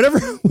die.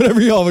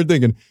 Whatever y'all are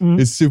thinking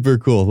is super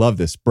cool. Love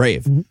this.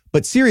 Brave.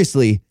 But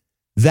seriously,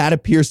 that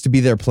appears to be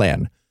their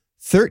plan.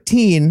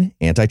 13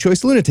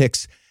 anti-choice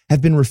lunatics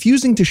have been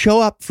refusing to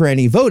show up for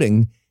any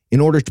voting in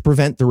order to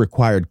prevent the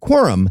required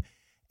quorum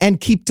and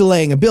keep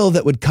delaying a bill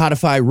that would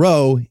codify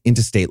Roe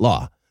into state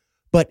law.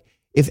 But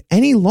if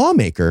any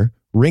lawmaker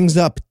rings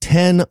up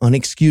 10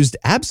 unexcused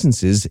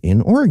absences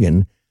in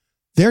Oregon,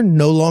 they're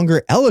no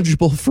longer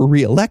eligible for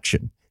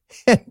re-election.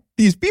 And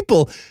these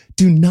people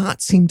do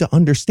not seem to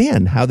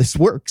understand how this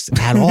works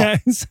at all.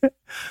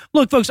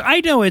 Look, folks,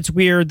 I know it's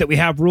weird that we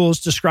have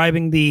rules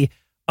describing the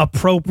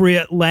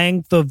appropriate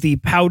length of the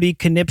pouty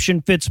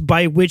conniption fits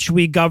by which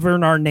we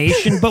govern our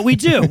nation, but we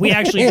do. We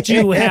actually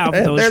do have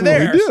those rules.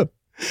 We do.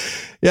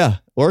 Yeah,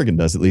 Oregon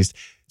does at least.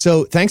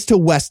 So thanks to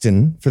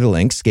Weston for the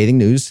link,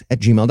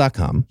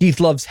 scathingnews@gmail.com. Heath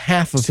loves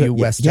half of you,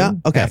 Weston. Yeah,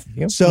 okay. Half of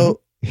you.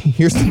 So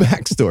here's the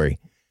backstory.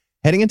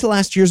 Heading into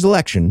last year's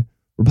election,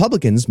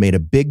 Republicans made a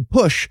big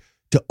push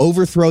to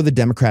overthrow the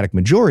Democratic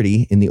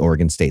majority in the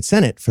Oregon State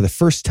Senate for the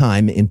first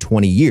time in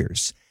 20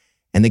 years.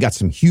 And they got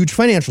some huge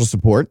financial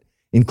support,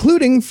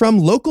 including from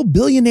local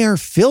billionaire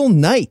Phil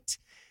Knight.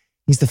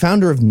 He's the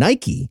founder of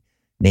Nike,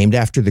 named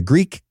after the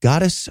Greek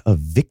goddess of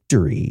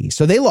victory.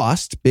 So they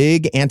lost.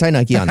 Big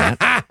anti-Nike on that.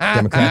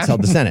 Democrats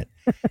held the Senate.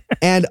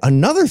 And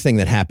another thing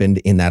that happened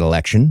in that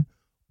election,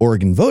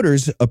 Oregon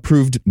voters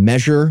approved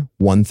Measure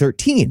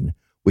 113,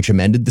 which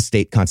amended the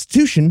state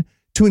constitution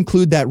to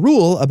include that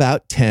rule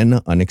about 10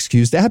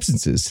 unexcused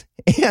absences.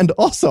 And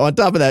also on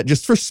top of that,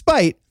 just for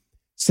spite,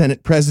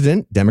 Senate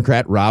President,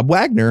 Democrat Rob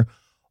Wagner,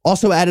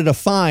 also added a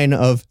fine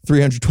of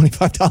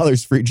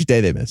 $325 for each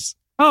day they miss.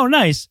 Oh,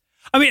 nice.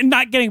 I mean,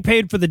 not getting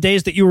paid for the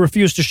days that you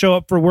refuse to show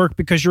up for work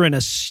because you're in a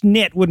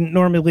snit wouldn't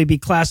normally be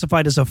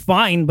classified as a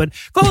fine, but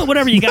call it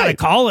whatever you got to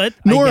call it.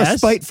 Nor I a guess.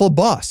 spiteful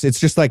boss. It's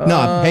just like, no,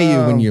 I'll pay you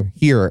when you're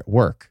here at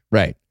work.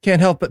 Right. Can't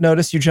help but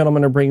notice you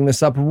gentlemen are bringing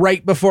this up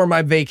right before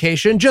my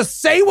vacation.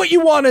 Just say what you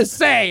want to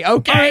say,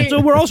 okay? All right,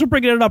 so we're also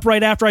bringing it up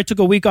right after I took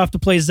a week off to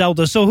play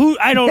Zelda. So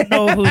I don't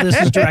know who this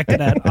is directed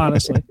at,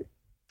 honestly.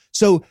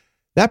 So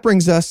that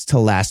brings us to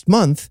last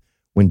month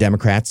when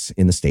Democrats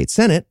in the state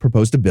Senate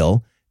proposed a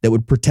bill that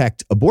would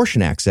protect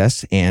abortion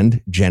access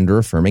and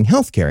gender-affirming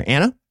healthcare.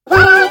 Anna?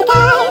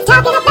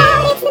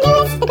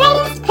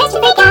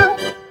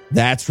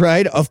 That's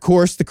right. Of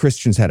course, the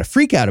Christians had a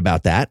freak out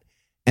about that.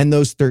 And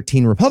those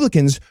 13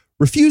 Republicans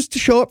refused to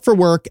show up for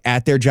work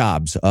at their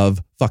jobs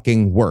of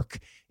fucking work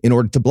in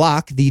order to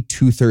block the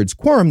 2/3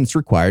 quorum that's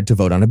required to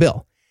vote on a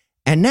bill.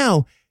 And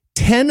now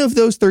 10 of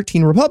those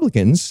 13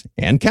 Republicans,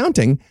 and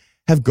counting,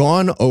 have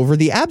gone over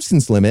the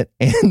absence limit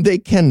and they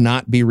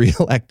cannot be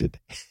reelected.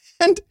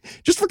 And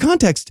just for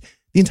context,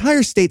 the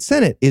entire state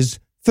Senate is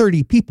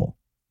 30 people.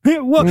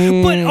 Well,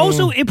 but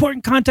also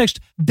important context,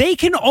 they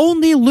can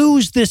only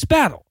lose this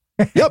battle.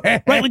 Yep.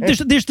 Right? Like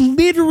there's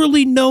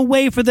literally no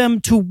way for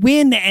them to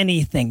win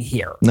anything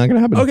here. Not going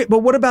to happen. Okay, but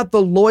what about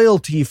the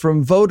loyalty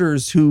from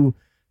voters who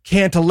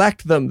can't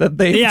elect them that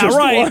they just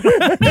won?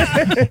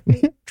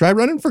 Try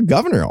running for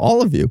governor,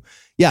 all of you.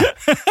 Yeah.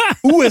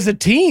 Ooh, as a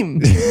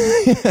team.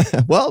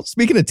 Well,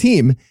 speaking of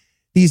team,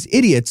 these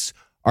idiots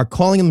are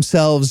calling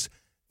themselves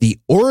the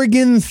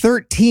Oregon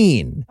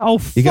 13. Oh,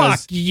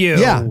 fuck you.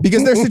 Yeah,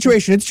 because their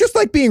situation, it's just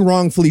like being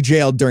wrongfully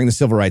jailed during the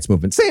civil rights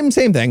movement. Same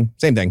thing.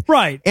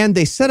 Right. And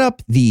they set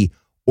up the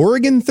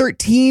Oregon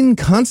 13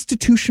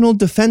 Constitutional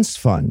Defense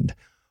Fund,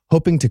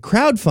 hoping to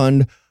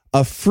crowdfund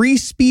a free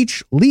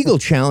speech legal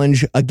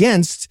challenge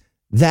against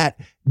that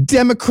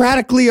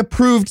democratically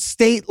approved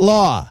state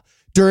law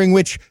during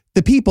which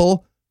the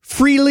people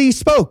freely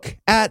spoke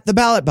at the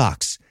ballot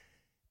box.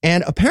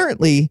 And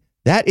apparently,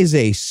 that is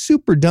a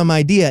super dumb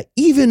idea,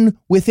 even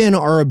within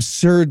our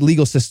absurd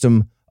legal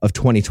system of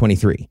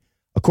 2023.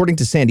 According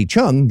to Sandy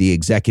Chung, the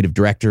executive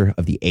director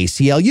of the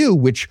ACLU,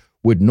 which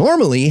would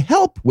normally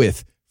help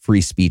with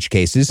free speech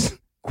cases,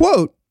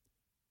 quote,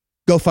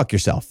 go fuck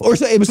yourself. Or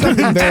so, it was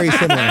something very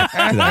similar to that.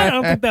 I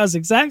don't think that was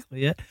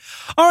exactly it.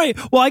 All right.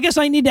 Well, I guess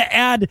I need to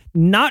add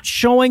not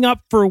showing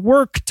up for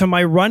work to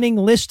my running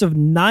list of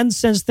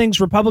nonsense things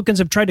Republicans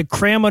have tried to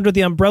cram under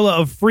the umbrella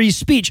of free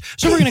speech.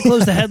 So we're going to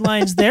close the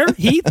headlines there.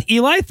 Heath,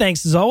 Eli,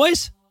 thanks as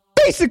always.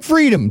 Basic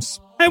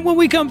freedoms. And when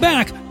we come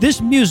back,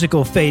 this music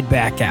will fade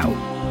back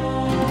out.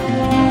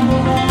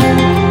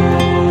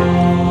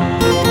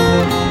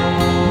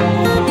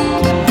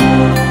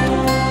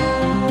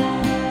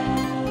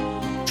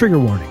 Trigger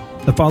warning.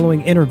 The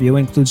following interview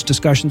includes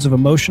discussions of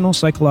emotional,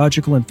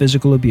 psychological, and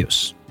physical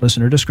abuse.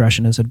 Listener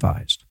discretion is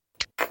advised.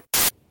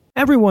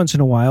 Every once in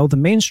a while, the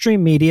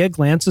mainstream media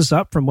glances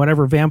up from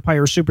whatever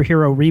vampire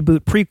superhero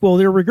reboot prequel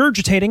they're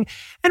regurgitating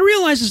and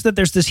realizes that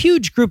there's this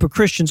huge group of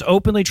Christians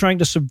openly trying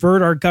to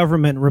subvert our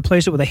government and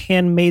replace it with a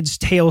Handmaid's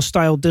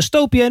Tale-style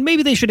dystopia, and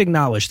maybe they should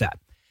acknowledge that.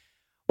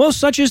 Well,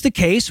 such is the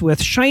case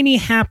with Shiny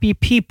Happy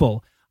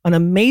People, an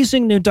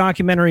amazing new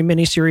documentary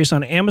miniseries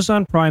on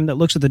Amazon Prime that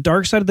looks at the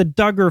dark side of the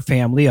Duggar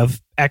family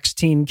of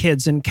ex-teen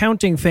kids and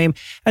counting fame,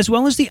 as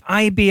well as the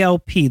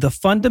IBLP, the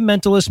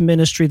fundamentalist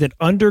ministry that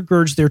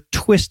undergirds their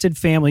twisted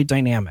family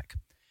dynamic.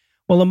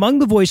 Well, among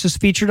the voices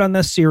featured on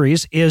this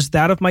series is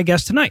that of my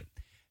guest tonight.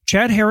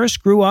 Chad Harris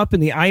grew up in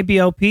the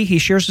IBLP. He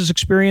shares his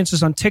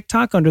experiences on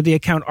TikTok under the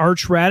account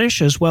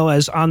Archradish, as well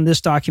as on this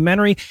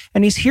documentary,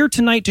 and he's here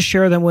tonight to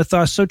share them with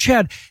us. So,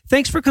 Chad,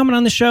 thanks for coming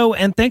on the show,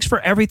 and thanks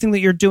for everything that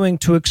you're doing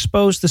to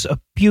expose this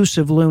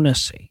abusive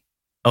lunacy.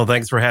 Oh,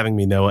 thanks for having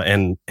me, Noah.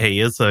 And hey,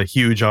 it's a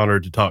huge honor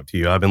to talk to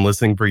you. I've been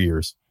listening for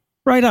years.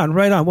 Right on.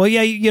 Well,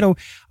 yeah,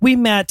 we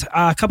met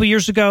a couple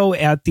years ago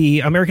at the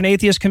American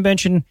Atheist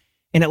Convention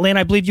in Atlanta.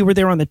 I believe you were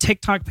there on the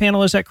TikTok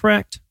panel. Is that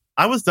correct?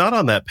 I was not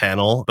on that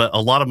panel, but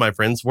a lot of my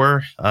friends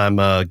were. I'm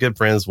good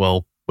friends,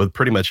 with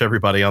pretty much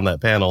everybody on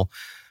that panel.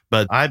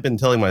 But I've been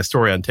telling my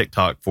story on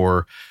TikTok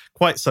for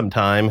quite some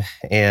time,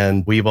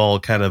 and we've all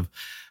kind of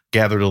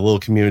gathered a little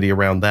community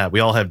around that. We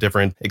all have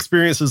different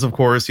experiences, of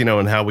course,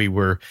 and how we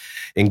were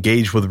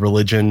engaged with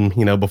religion,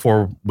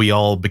 before we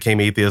all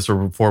became atheists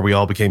or before we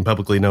all became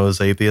publicly known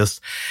as atheists.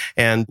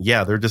 And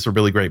yeah, they're just a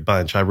really great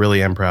bunch. I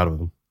really am proud of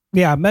them.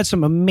 Yeah, I've met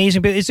some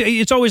amazing people.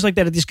 It's always like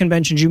that at these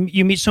conventions.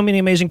 You meet so many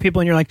amazing people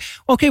and you're like,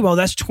 okay, well,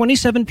 that's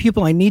 27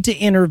 people I need to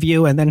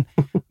interview. And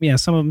then,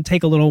 some of them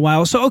take a little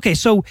while. So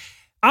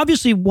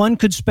obviously one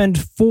could spend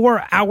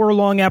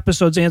 4-hour-long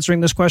episodes answering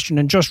this question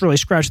and just really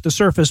scratch the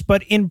surface.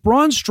 But in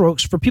broad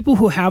strokes, for people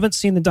who haven't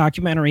seen the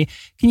documentary,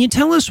 can you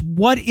tell us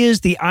what is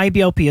the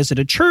IBLP? Is it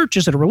a church?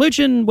 Is it a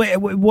religion?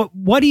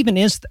 What even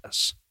is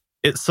this?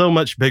 It's so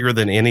much bigger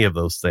than any of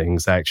those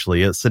things,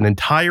 actually. It's an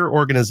entire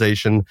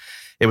organization.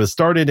 It was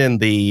started in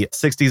the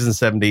 60s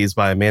and 70s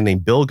by a man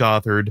named Bill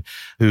Gothard,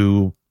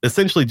 who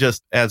essentially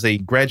just as a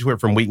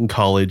graduate from Wheaton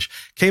College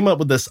came up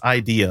with this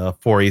idea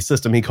for a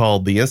system he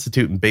called the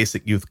Institute in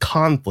Basic Youth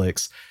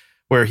Conflicts,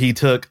 where he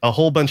took a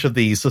whole bunch of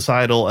the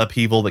societal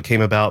upheaval that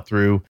came about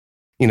through,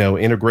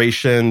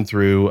 integration,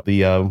 through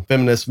the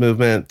feminist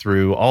movement,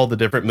 through all the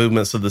different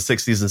movements of the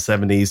 60s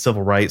and 70s,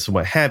 civil rights and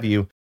what have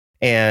you,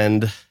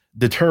 and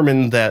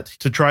determined that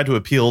to try to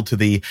appeal to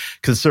the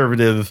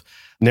conservative,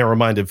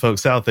 narrow-minded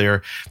folks out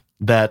there,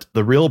 that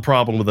the real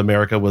problem with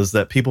America was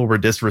that people were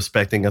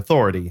disrespecting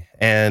authority.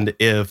 And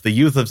if the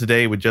youth of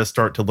today would just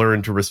start to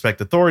learn to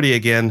respect authority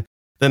again,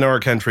 then our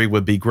country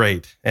would be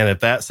great. And if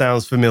that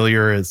sounds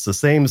familiar, it's the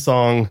same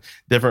song,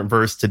 different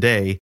verse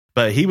today,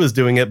 but he was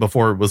doing it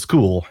before it was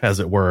cool, as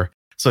it were.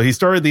 So he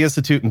started the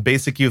Institute in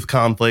Basic Youth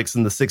Conflicts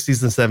in the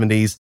 60s and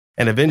 70s,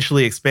 and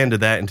eventually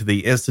expanded that into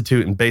the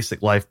Institute in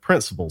Basic Life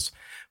Principles,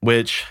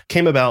 which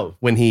came about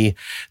when he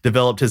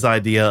developed his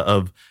idea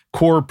of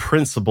core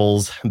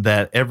principles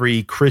that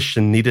every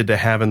Christian needed to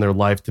have in their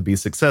life to be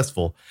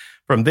successful.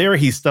 From there,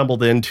 he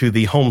stumbled into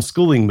the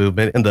homeschooling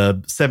movement in the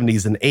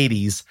 70s and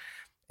 80s,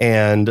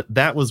 and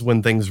that was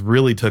when things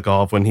really took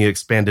off, when he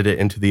expanded it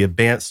into the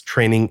Advanced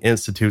Training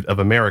Institute of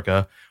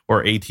America,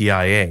 or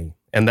ATIA.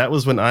 And that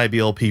was when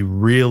IBLP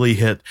really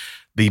hit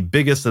the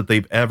biggest that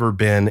they've ever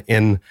been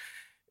in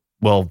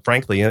well,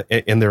 frankly,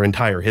 in their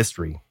entire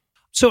history.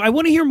 So I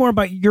want to hear more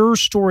about your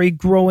story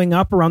growing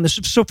up around this.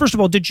 So first of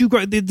all, did you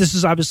grow, this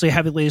is obviously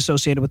heavily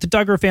associated with the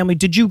Duggar family.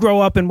 Did you grow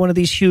up in one of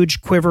these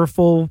huge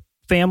quiverful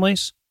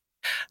families?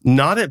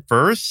 Not at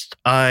first.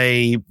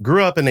 I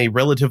grew up in a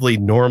relatively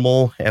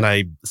normal, and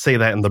I say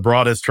that in the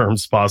broadest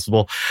terms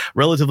possible,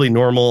 relatively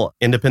normal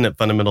independent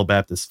fundamental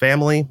Baptist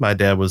family. My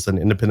dad was an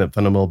independent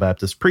fundamental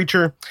Baptist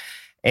preacher,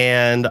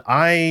 and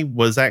I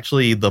was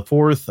actually the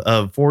fourth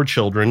of four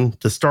children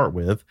to start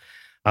with.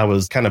 I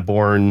was kind of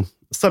born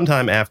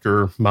sometime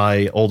after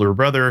my older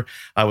brother.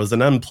 I was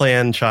an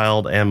unplanned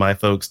child, and my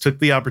folks took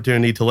the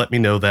opportunity to let me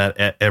know that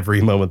at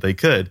every moment they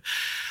could.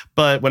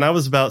 But when I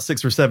was about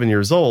 6 or 7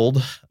 years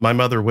old, my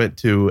mother went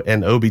to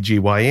an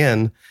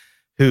OBGYN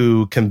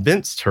who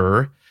convinced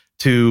her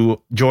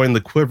to join the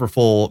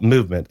Quiverful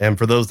movement. And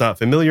for those not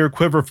familiar,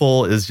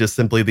 Quiverful is just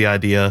simply the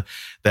idea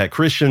that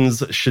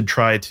Christians should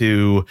try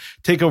to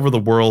take over the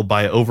world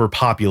by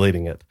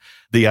overpopulating it.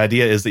 The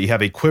idea is that you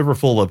have a quiver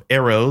full of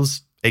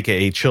arrows,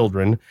 aka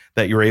children,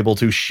 that you're able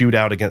to shoot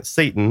out against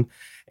Satan,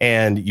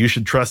 and you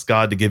should trust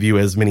God to give you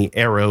as many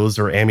arrows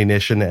or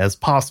ammunition as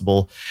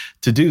possible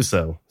to do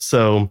so.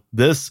 So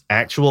this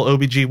actual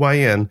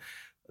OBGYN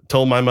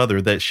told my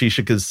mother that she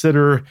should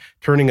consider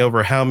turning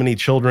over how many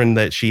children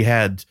that she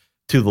had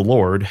to the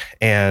Lord.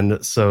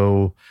 And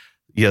so,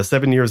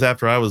 7 years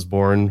after I was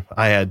born,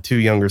 I had 2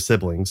 younger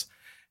siblings.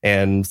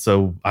 And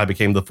so I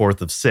became the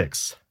fourth of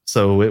 6.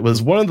 So it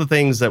was one of the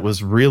things that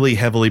was really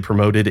heavily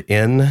promoted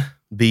in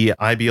the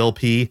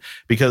IBLP,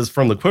 because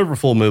from the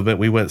Quiverful movement,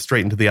 we went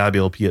straight into the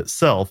IBLP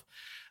itself.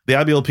 The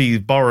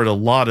IBLP borrowed a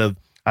lot of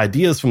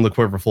ideas from the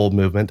Quiverful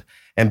movement,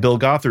 and Bill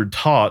Gothard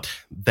taught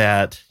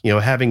that,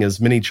 having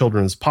as many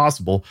children as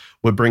possible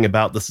would bring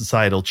about the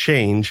societal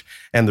change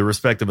and the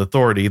respect of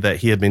authority that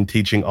he had been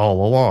teaching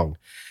all along.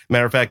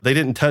 Matter of fact, they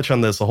didn't touch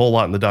on this a whole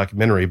lot in the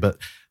documentary, but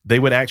they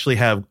would actually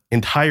have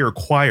entire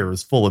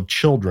choirs full of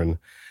children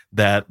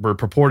that were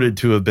purported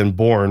to have been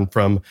born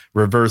from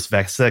reverse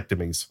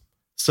vasectomies.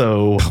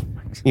 So,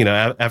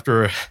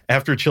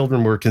 after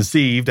children were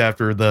conceived,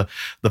 after the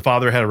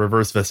father had a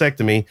reverse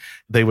vasectomy,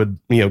 they would,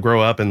 grow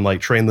up and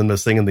train them to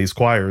sing in these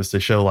choirs to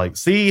show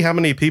see how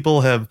many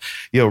people have,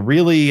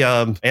 really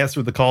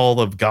answered the call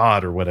of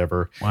God or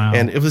whatever. Wow.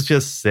 And it was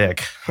just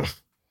sick. All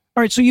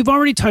right. So you've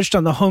already touched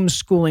on the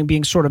homeschooling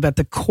being sort of at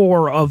the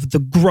core of the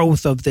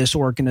growth of this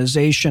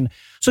organization.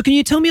 So can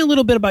you tell me a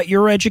little bit about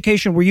your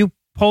education? Were you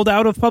pulled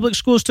out of public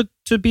schools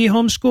to be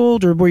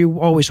homeschooled, or were you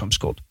always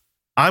homeschooled?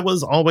 I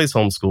was always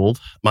homeschooled.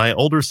 My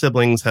older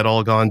siblings had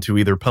all gone to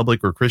either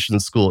public or Christian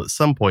school at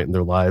some point in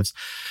their lives.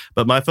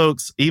 But my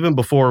folks, even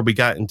before we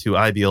got into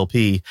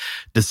IBLP,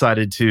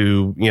 decided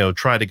to,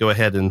 try to go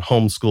ahead and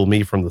homeschool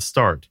me from the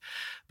start.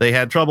 They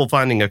had trouble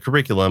finding a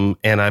curriculum,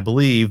 and I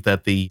believe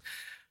that the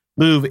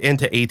move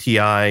into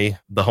ATI,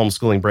 the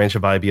homeschooling branch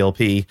of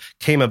IBLP,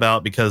 came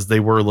about because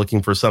they were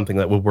looking for something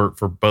that would work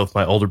for both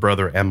my older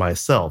brother and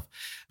myself.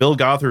 Bill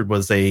Gothard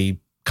was a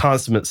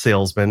consummate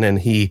salesman, and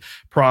he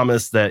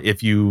promised that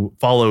if you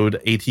followed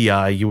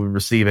ATI, you would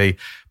receive a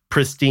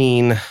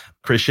pristine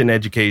Christian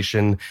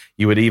education.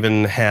 You would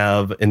even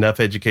have enough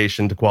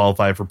education to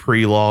qualify for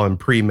pre-law and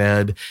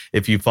pre-med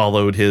if you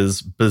followed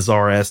his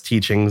bizarre-ass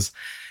teachings.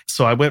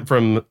 So I went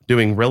from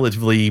doing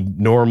relatively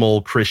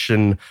normal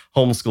Christian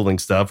homeschooling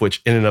stuff,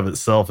 which in and of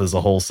itself is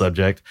a whole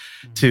subject,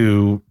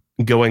 to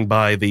going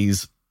by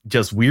these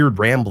just weird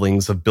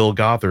ramblings of Bill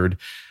Gothard,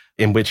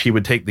 in which he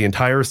would take the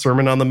entire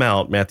Sermon on the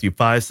Mount, Matthew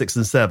 5, 6,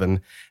 and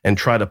 7, and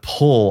try to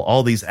pull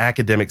all these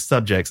academic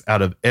subjects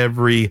out of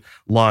every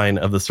line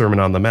of the Sermon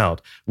on the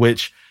Mount,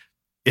 which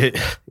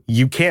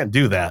you can't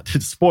do that.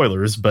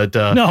 Spoilers, but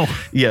no.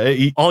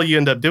 Yeah, all you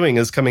end up doing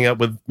is coming up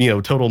with,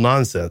 total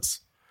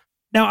nonsense.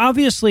 Now,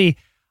 obviously,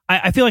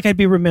 I feel like I'd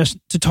be remiss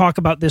to talk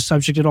about this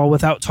subject at all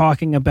without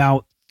talking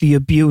about the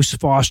abuse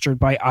fostered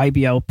by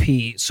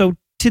IBLP. So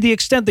to the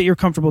extent that you're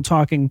comfortable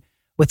talking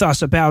with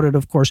us about it,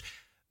 of course,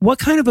 what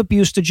kind of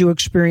abuse did you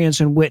experience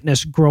and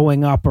witness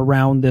growing up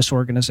around this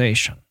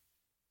organization?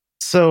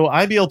 So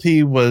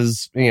IBLP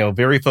was,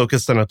 very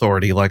focused on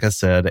authority, like I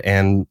said,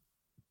 and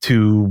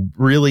to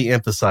really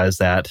emphasize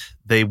that,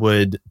 they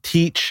would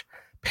teach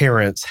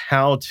parents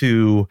how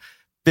to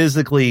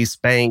physically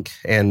spank,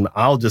 and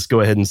I'll just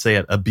go ahead and say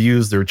it,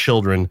 abuse their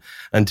children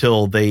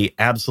until they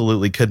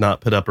absolutely could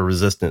not put up a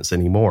resistance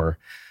anymore.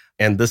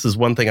 And this is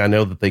one thing I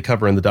know that they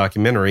cover in the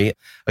documentary,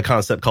 a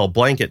concept called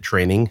blanket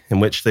training, in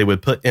which they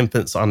would put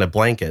infants on a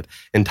blanket,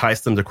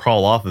 entice them to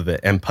crawl off of it,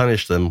 and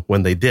punish them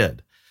when they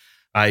did.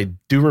 I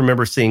do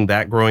remember seeing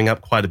that growing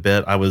up quite a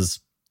bit. I was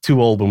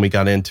too old when we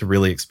got in to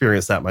really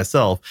experience that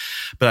myself.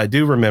 But I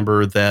do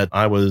remember that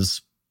I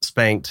was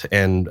spanked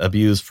and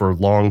abused for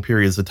long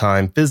periods of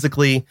time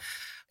physically.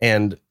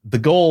 And the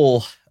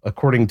goal,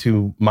 according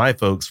to my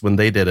folks when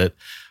they did it,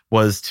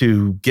 was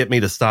to get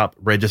me to stop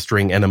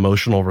registering an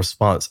emotional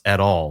response at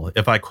all.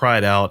 If I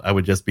cried out, I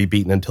would just be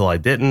beaten until I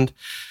didn't.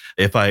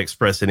 If I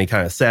expressed any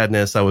kind of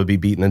sadness, I would be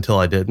beaten until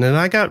I didn't. And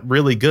I got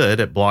really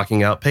good at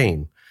blocking out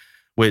pain,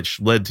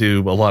 which led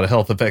to a lot of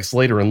health effects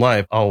later in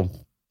life. I'll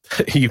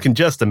you can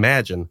just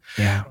imagine.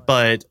 Yeah.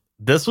 But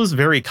this was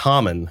very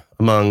common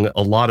among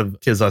a lot of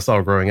kids I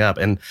saw growing up.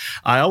 And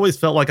I always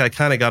felt like I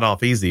kind of got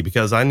off easy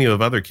because I knew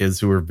of other kids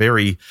who were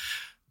very,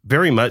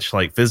 very much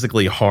like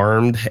physically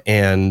harmed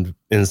and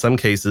in some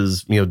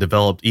cases,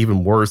 developed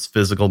even worse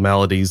physical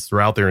maladies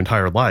throughout their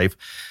entire life.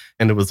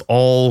 And it was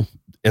all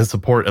in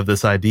support of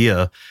this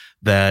idea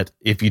that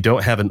if you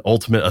don't have an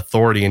ultimate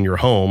authority in your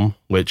home,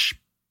 which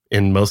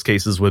in most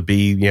cases would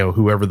be,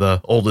 whoever the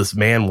oldest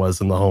man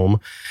was in the home,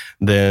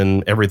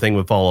 then everything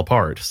would fall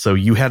apart. So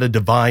you had a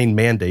divine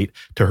mandate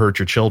to hurt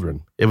your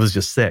children. It was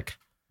just sick.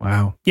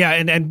 Wow. Yeah.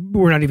 And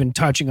we're not even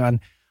touching on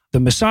the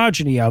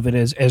misogyny of it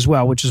as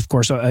well, which is, of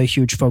course, a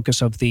huge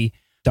focus of the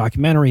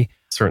documentary.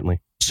 Certainly.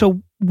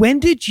 So when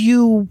did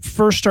you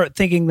first start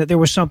thinking that there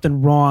was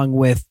something wrong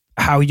with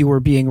how you were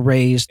being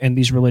raised and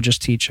these religious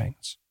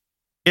teachings?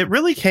 It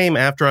really came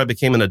after I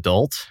became an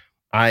adult.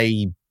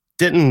 I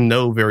didn't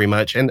know very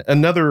much. And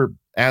another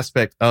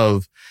aspect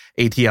of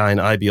ATI and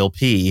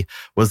IBLP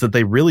was that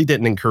they really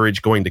didn't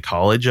encourage going to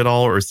college at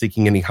all or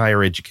seeking any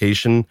higher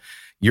education.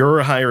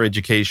 Your higher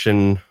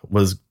education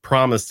was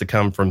promised to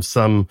come from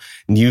some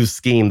new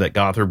scheme that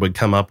Gothard would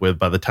come up with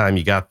by the time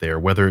you got there,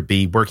 whether it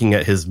be working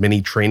at his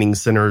many training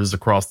centers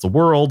across the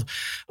world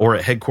or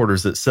at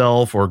headquarters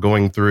itself or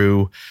going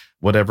through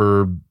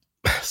whatever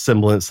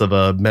semblance of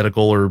a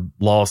medical or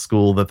law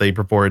school that they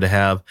purported to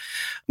have.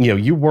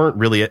 You weren't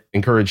really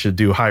encouraged to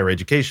do higher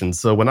education.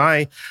 So when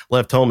I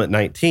left home at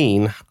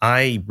 19,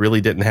 I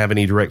really didn't have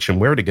any direction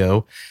where to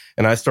go.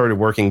 And I started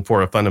working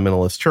for a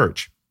fundamentalist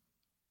church.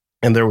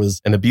 And there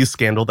was an abuse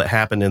scandal that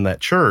happened in that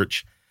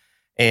church.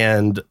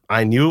 And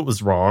I knew it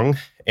was wrong.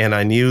 And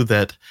I knew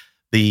that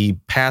the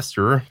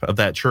pastor of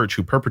that church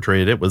who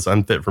perpetrated it was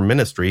unfit for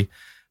ministry.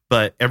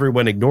 But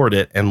everyone ignored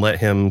it and let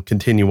him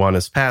continue on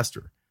as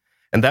pastor.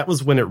 And that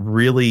was when it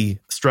really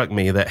struck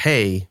me that,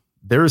 hey,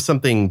 there is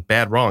something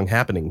bad wrong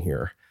happening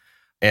here.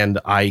 And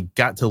I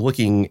got to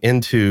looking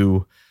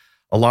into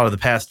a lot of the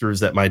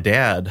pastors that my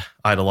dad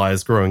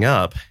idolized growing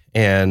up.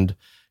 And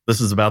this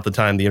is about the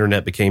time the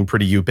internet became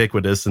pretty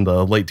ubiquitous in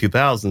the late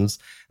 2000s.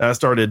 And I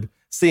started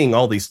seeing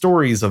all these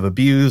stories of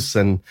abuse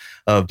and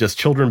of just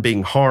children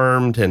being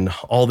harmed and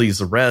all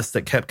these arrests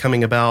that kept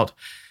coming about.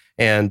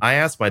 And I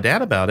asked my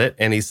dad about it,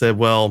 and he said,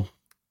 well,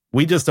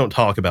 we just don't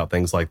talk about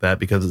things like that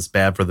because it's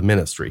bad for the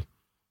ministry.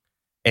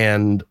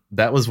 And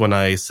that was when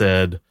I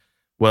said,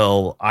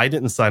 well, I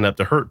didn't sign up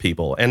to hurt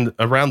people. And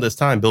around this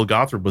time, Bill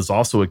Gothard was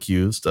also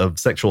accused of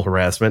sexual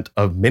harassment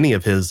of many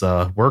of his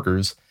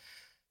workers.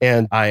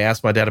 And I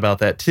asked my dad about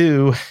that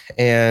too,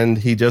 and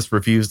he just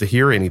refused to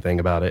hear anything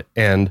about it.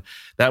 And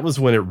that was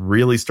when it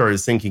really started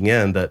sinking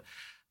in that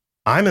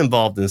I'm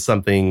involved in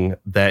something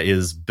that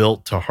is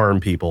built to harm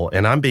people,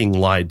 and I'm being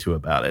lied to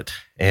about it.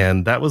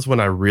 And that was when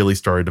I really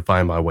started to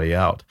find my way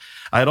out.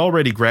 I had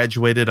already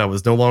graduated. I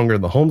was no longer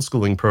in the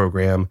homeschooling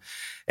program,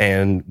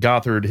 and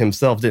Gothard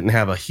himself didn't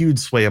have a huge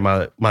sway in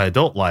my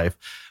adult life,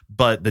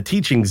 but the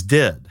teachings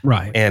did.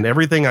 Right. And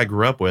everything I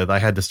grew up with, I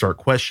had to start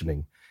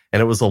questioning.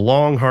 And it was a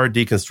long, hard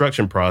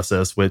deconstruction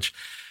process, which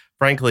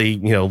frankly,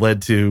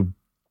 led to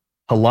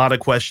a lot of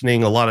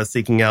questioning, a lot of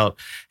seeking out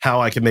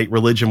how I could make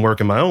religion work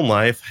in my own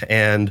life.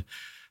 And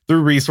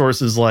through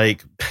resources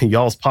like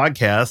y'all's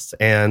podcast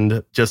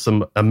and just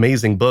some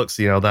amazing books,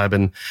 that I've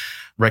been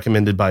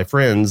recommended by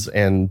friends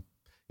and,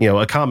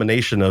 a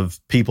combination of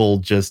people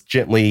just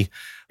gently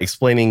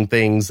explaining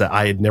things that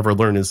I had never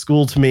learned in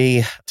school to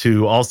me,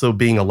 to also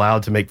being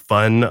allowed to make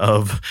fun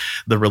of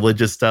the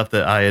religious stuff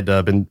that I had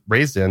been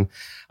raised in.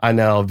 I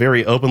now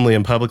very openly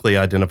and publicly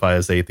identify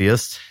as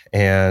atheist,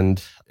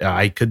 and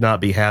I could not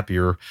be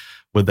happier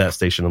with that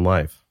station in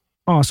life.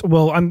 Awesome.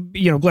 Well, I'm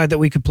glad that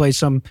we could play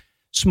some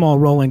small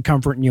role in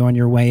comforting you on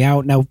your way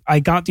out. Now, I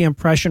got the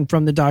impression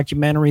from the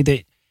documentary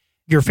that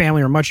your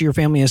family or much of your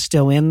family is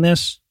still in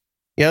this.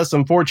 Yes,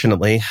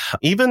 unfortunately,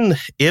 even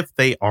if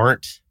they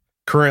aren't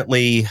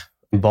currently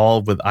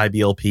involved with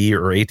IBLP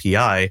or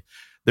ATI,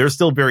 they're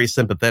still very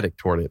sympathetic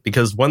toward it.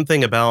 Because one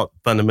thing about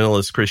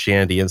fundamentalist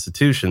Christianity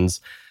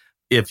institutions,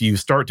 if you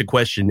start to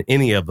question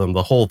any of them,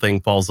 the whole thing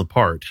falls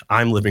apart.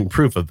 I'm living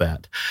proof of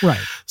that. Right.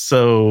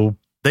 So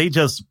they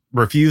just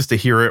refuse to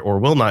hear it or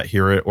will not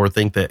hear it or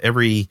think that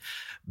every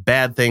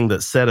bad thing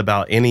that's said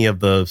about any of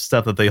the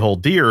stuff that they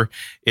hold dear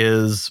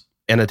is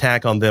an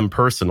attack on them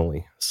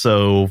personally.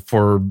 So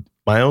for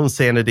my own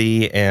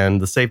sanity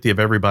and the safety of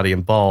everybody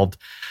involved,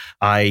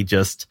 I've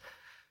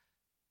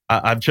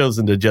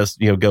chosen to just,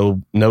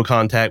 go no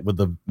contact with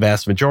the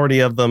vast majority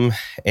of them.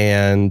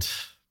 And,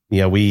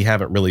 we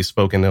haven't really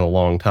spoken in a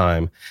long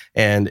time,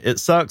 and it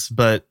sucks,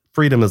 but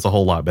freedom is a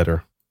whole lot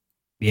better.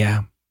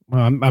 Yeah.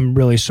 Well, I'm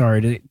really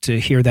sorry to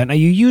hear that. Now,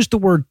 you used the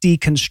word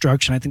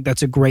deconstruction. I think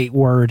that's a great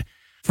word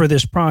for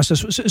this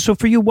process. So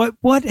for you,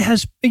 what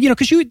has,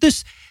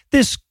 because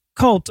this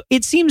cult,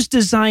 it seems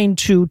designed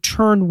to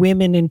turn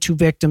women into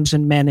victims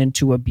and men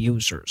into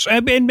abusers,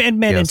 and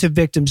men Yes. into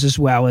victims as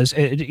well, as,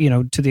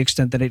 to the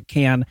extent that it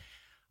can.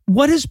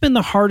 What has been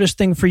the hardest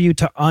thing for you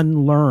to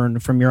unlearn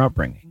from your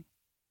upbringing?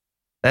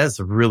 That's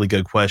a really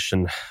good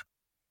question.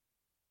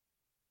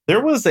 There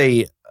was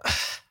a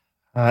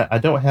I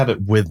don't have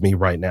it with me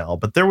right now,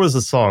 but there was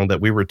a song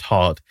that we were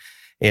taught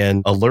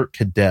in Alert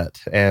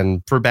Cadet.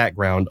 And for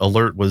background,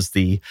 Alert was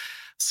the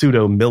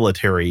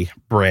pseudo-military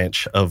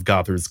branch of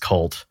Gothard's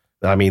cult.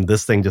 I mean,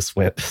 this thing just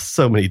went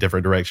so many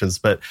different directions,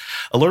 but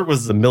Alert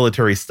was the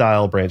military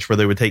style branch where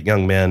they would take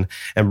young men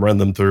and run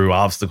them through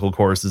obstacle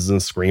courses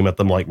and scream at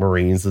them like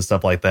Marines and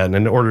stuff like that. And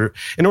in order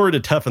to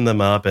toughen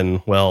them up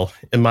and, well,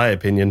 in my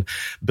opinion,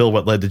 build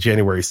what led to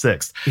January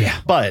 6th. Yeah.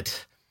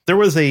 But there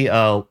was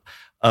a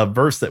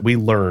verse that we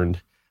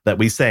learned that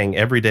we sang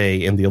every day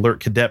in the Alert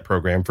Cadet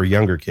program for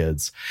younger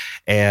kids.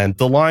 And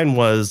the line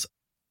was,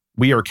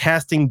 "We are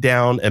casting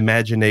down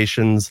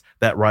imaginations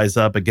that rise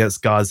up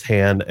against God's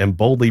hand and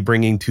boldly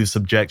bringing to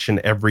subjection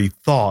every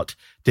thought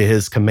to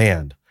his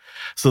command."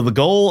 So the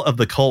goal of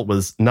the cult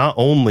was not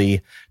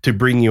only to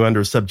bring you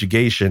under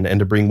subjugation and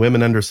to bring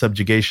women under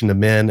subjugation to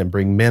men and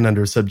bring men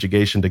under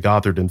subjugation to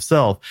Gothard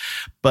himself,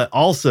 but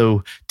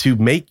also to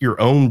make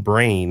your own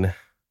brain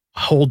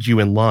hold you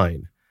in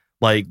line.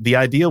 Like, the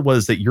idea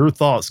was that your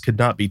thoughts could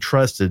not be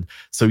trusted,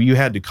 so you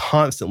had to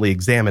constantly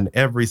examine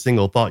every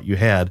single thought you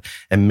had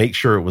and make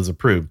sure it was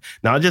approved.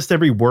 Not just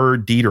every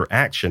word, deed, or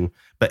action,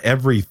 but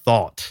every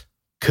thought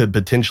could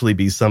potentially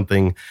be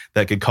something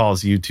that could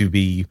cause you to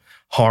be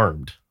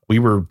harmed. We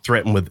were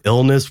threatened with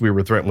illness. We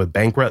were threatened with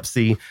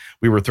bankruptcy.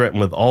 We were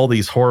threatened with all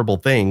these horrible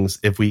things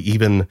if we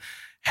even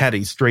had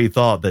a stray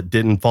thought that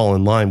didn't fall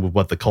in line with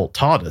what the cult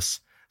taught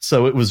us.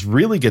 So it was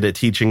really good at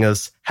teaching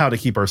us how to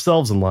keep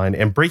ourselves in line,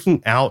 and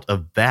breaking out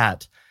of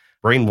that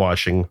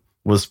brainwashing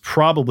was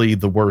probably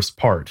the worst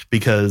part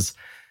because,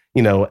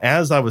 you know,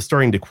 as I was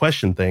starting to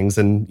question things,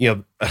 and,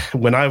 you know,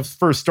 when I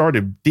first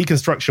started,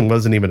 deconstruction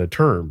wasn't even a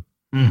term.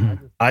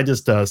 Mm-hmm. I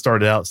just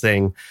started out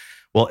saying,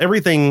 well,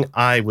 everything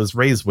I was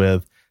raised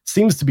with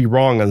seems to be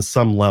wrong on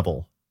some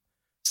level.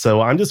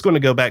 So I'm just going to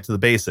go back to the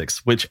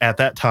basics, which at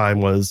that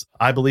time was,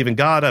 I believe in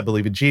God, I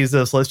believe in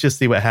Jesus. Let's just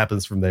see what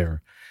happens from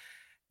there.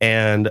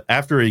 And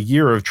after a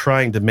year of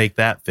trying to make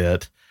that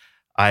fit,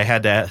 I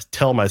had to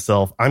tell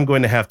myself, I'm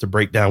going to have to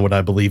break down what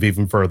I believe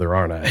even further,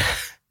 aren't I?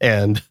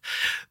 And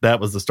that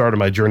was the start of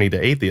my journey to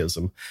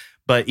atheism.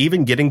 But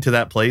even getting to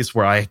that place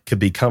where I could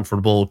be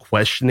comfortable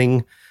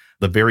questioning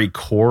the very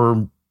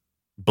core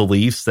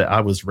beliefs that I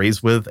was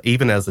raised with,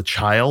 even as a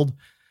child,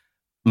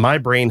 my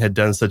brain had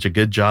done such a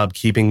good job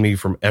keeping me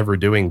from ever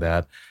doing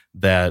that,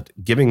 that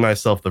giving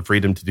myself the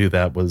freedom to do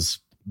that was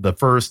the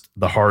first,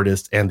 the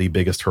hardest, and the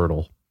biggest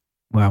hurdle.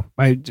 Wow.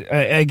 I'm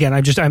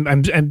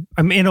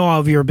in awe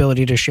of your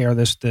ability to share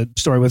the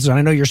story with us. And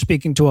I know you're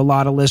speaking to a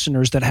lot of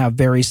listeners that have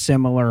very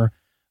similar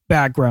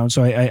backgrounds.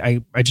 So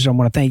I just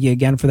want to thank you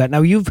again for that.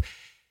 Now you've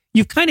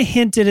kind of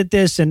hinted at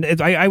this, and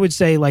I would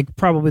say like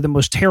probably the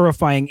most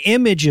terrifying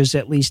images,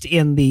 at least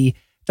in the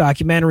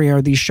documentary,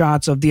 are these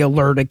shots of the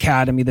Alert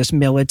Academy, this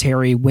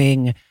military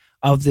wing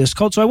of this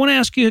cult. So I want to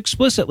ask you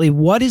explicitly,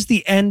 what is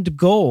the end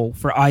goal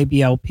for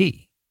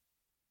IBLP?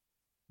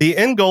 The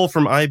end goal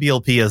from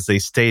IBLP, as they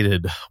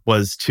stated,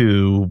 was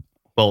to,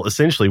 well,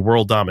 essentially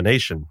world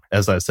domination,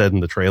 as I said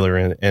in the trailer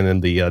and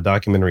in the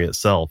documentary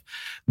itself.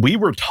 We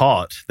were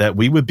taught that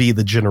we would be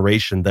the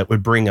generation that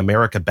would bring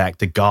America back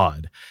to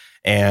God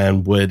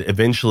and would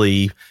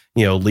eventually,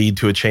 you know, lead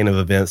to a chain of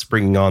events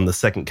bringing on the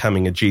second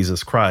coming of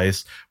Jesus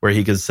Christ, where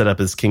he could set up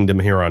his kingdom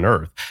here on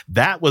earth.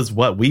 That was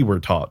what we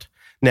were taught.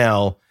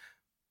 Now,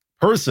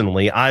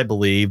 personally, I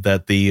believe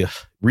that the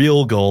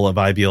real goal of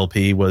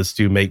IBLP was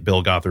to make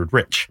Bill Gothard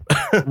rich.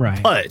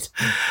 Right.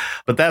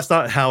 But that's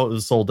not how it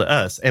was sold to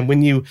us. And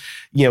when you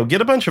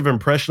get a bunch of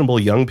impressionable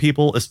young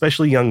people,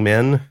 especially young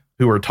men,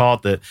 who are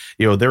taught that,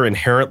 you know, they're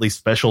inherently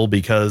special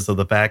because of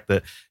the fact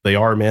that they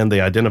are men, they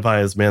identify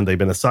as men, they've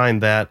been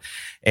assigned that,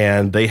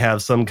 and they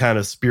have some kind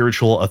of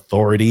spiritual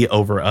authority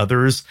over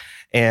others.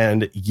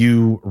 And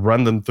you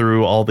run them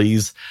through all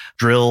these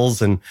drills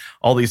and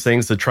all these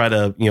things to try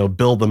to, you know,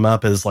 build them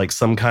up as like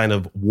some kind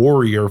of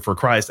warrior for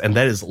Christ. And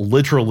that is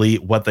literally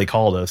what they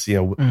called us. You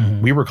know,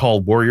 we were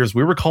called warriors.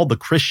 We were called the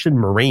Christian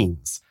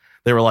Marines.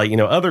 They were like, you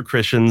know, other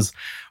Christians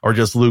are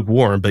just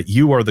lukewarm, but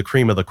you are the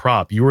cream of the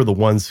crop. You are the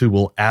ones who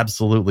will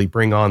absolutely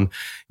bring on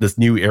this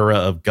new era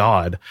of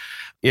God.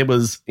 It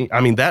was,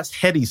 I mean, that's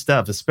heady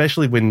stuff,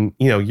 especially when,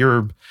 you know,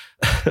 you're,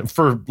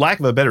 for lack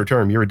of a better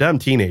term, you're a dumb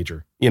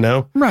teenager, you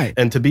know? Right.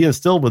 And to be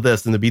instilled with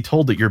this and to be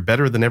told that you're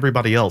better than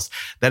everybody else,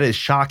 that is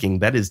shocking.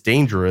 That is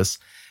dangerous.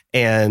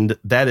 And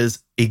that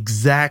is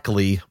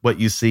exactly what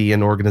you see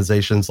in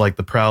organizations like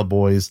the Proud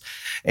Boys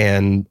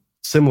and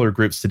similar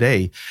groups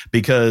today,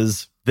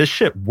 because this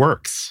shit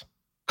works.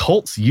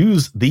 Cults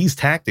use these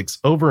tactics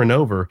over and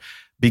over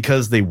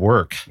because they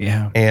work.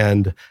 Yeah.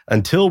 And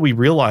until we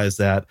realize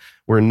that,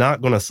 we're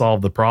not going to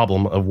solve the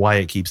problem of why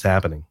it keeps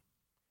happening.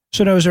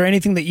 So now, is there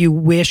anything that you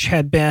wish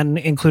had been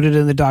included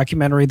in the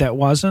documentary that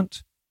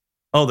wasn't?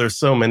 Oh, there's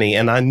so many.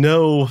 And I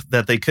know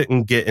that they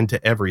couldn't get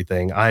into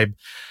everything.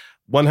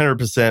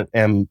 100%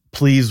 am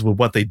pleased with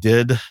what they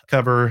did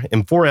cover.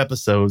 In 4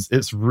 episodes,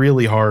 it's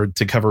really hard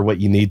to cover what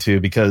you need to,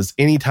 because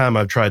anytime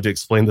I've tried to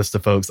explain this to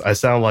folks, I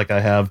sound like I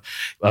have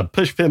a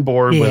pushpin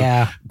board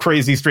with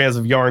crazy strands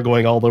of yarn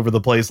going all over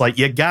the place. Like,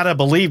 you gotta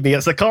believe me,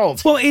 it's a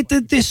cult. Well,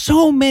 there's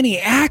so many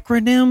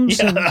acronyms.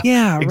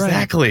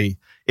 Exactly. Right.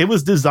 It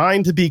was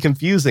designed to be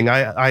confusing.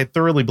 I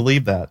thoroughly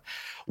believe that.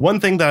 One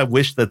thing that I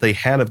wish that they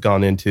had have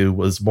gone into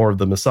was more of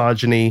the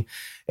misogyny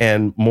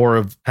and more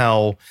of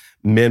how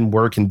men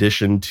were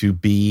conditioned to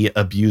be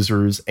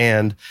abusers.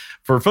 And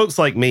for folks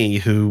like me,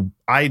 who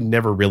I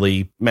never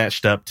really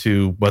matched up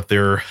to what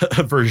their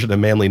version of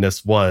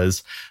manliness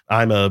was,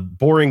 I'm a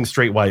boring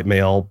straight white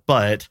male,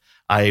 but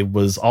I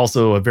was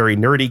also a very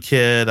nerdy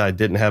kid. I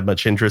didn't have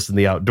much interest in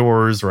the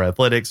outdoors or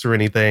athletics or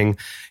anything.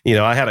 You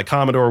know, I had a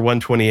Commodore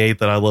 128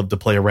 that I loved to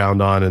play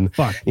around on. And,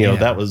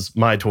 that was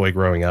my toy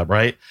growing up,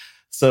 right?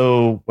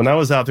 So when I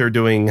was out there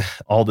doing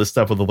all this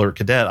stuff with Alert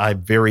Cadet, I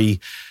very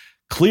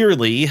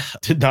clearly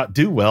did not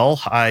do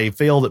well. I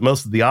failed at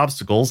most of the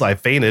obstacles. I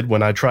fainted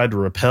when I tried to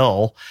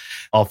rappel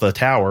off the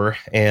tower.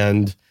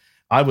 And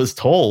I was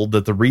told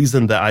that the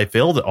reason that I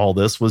failed at all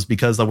this was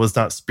because I was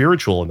not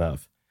spiritual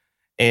enough.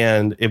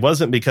 And it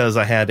wasn't because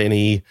I had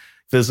any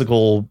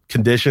physical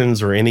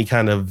conditions or any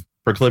kind of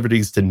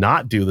proclivities to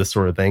not do this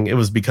sort of thing. It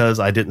was because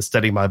I didn't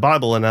study my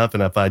Bible enough.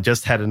 And if I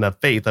just had enough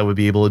faith, I would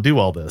be able to do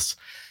all this.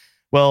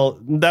 Well,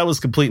 that was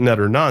complete and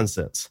utter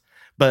nonsense.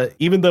 But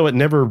even though it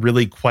never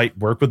really quite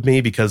worked with me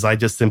because I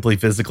just simply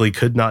physically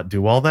could not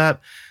do all that,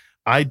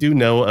 I do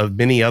know of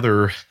many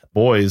other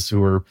boys who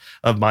were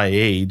of my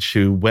age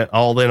who went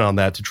all in on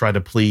that to try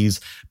to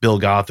please Bill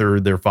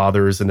Gothard, their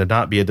fathers, and to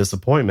not be a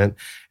disappointment.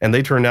 And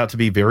they turned out to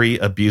be very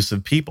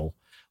abusive people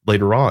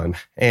later on.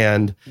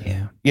 And,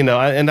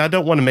 I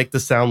don't want to make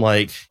this sound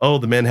like, oh,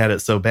 the men had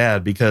it so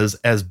bad, because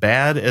as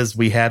bad as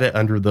we had it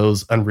under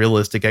those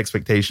unrealistic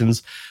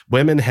expectations,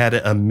 women had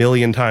it a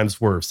million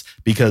times worse,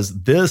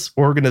 because this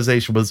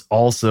organization was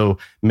also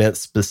meant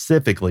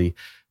specifically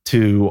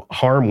to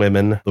harm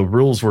women. The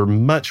rules were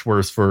much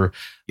worse for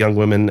young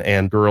women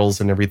and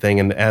girls and everything.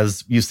 And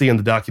as you see in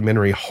the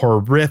documentary,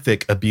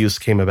 horrific abuse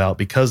came about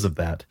because of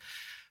that.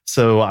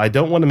 So I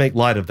don't want to make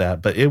light of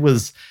that, but there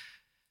was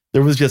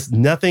just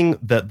nothing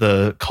that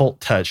the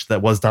cult touched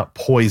that was not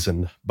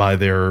poisoned by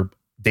their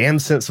damn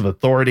sense of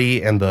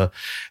authority and the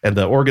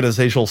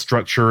organizational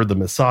structure, the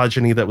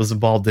misogyny that was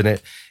involved in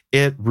it.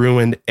 It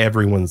ruined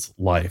everyone's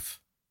life.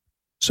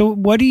 So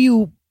what do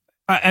you,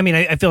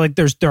 I feel like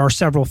there are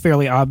several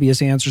fairly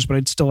obvious answers, but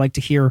I'd still like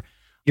to hear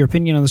your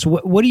opinion on this.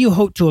 What do you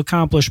hope to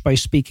accomplish by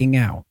speaking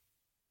out?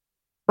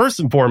 First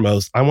and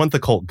foremost, I want the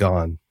cult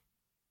gone.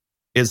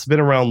 It's been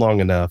around long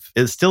enough.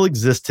 It still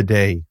exists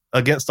today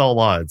against all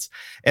odds.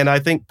 And I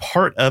think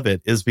part of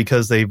it is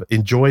because they've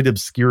enjoyed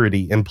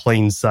obscurity in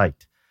plain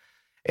sight.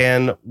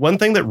 And one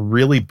thing that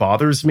really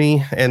bothers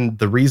me, and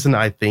the reason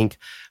I think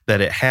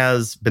that it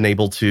has been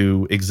able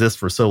to exist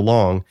for so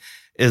long,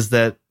 is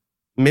that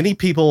many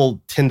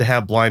people tend to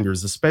have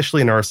blinders,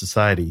 especially in our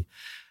society,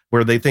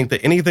 where they think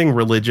that anything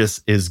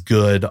religious is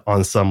good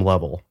on some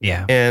level.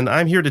 Yeah. And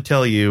I'm here to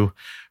tell you,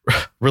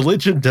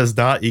 religion does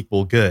not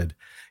equal good.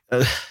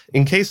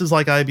 In cases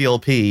like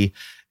IBLP,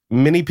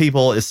 many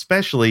people,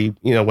 especially,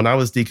 when I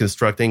was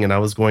deconstructing and I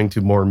was going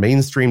to more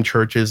mainstream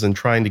churches and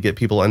trying to get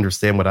people to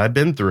understand what I've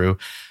been through,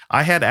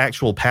 I had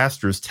actual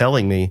pastors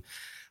telling me,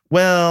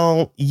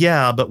 well,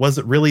 yeah, but was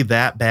it really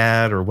that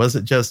bad? Or was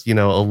it just, a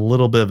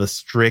little bit of a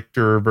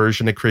stricter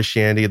version of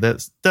Christianity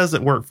that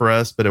doesn't work for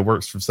us, but it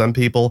works for some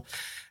people?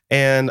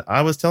 And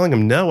I was telling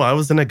them, no, I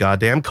was in a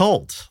goddamn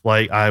cult.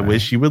 Like, I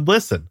wish you would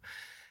listen.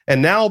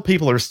 And now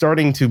people are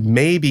starting to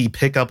maybe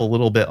pick up a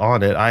little bit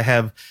on it. I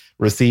have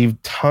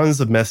received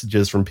tons of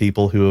messages from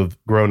people who have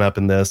grown up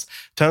in this,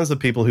 tons of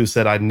people who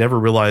said, I never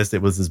realized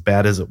it was as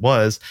bad as it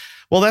was.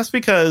 Well, that's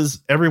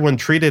because everyone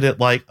treated it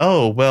like,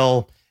 oh,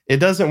 well, it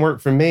doesn't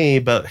work for me,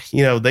 but,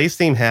 they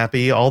seem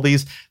happy. All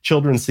these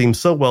children seem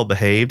so well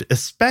behaved,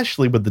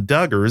 especially with the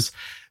Duggars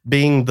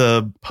being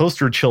the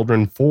poster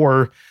children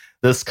for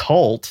this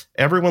cult.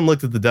 Everyone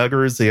looked at the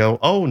Duggars,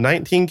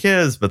 19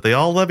 kids, but they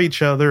all love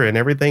each other and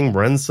everything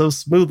runs so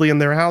smoothly in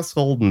their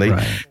household and they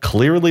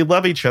clearly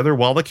love each other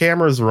while the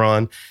cameras are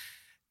on.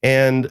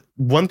 And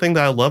one thing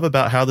that I love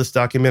about how this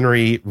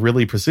documentary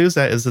really pursues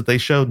that is that they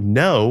showed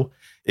no,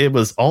 it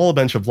was all a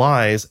bunch of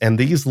lies, and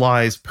these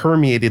lies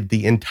permeated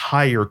the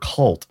entire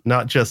cult,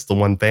 not just the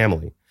one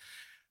family.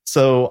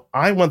 So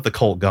I want the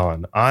cult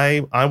gone.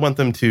 I want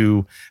them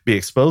to be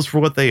exposed for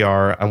what they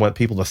are. I want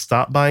people to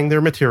stop buying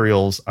their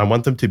materials. I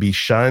want them to be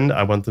shunned.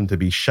 I want them to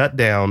be shut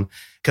down,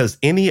 because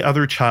any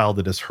other child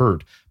that is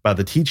hurt by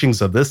the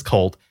teachings of this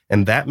cult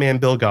and that man,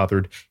 Bill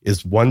Gothard,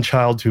 is one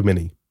child too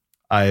many.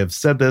 I have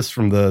said this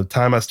from the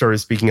time I started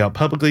speaking out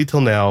publicly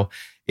till now.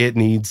 It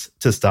needs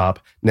to stop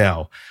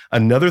now.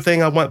 Another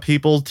thing I want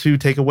people to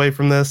take away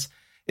from this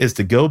is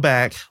to go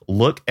back,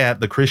 look at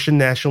the Christian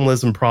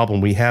nationalism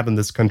problem we have in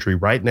this country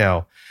right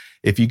now.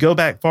 If you go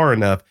back far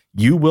enough,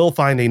 you will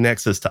find a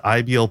nexus to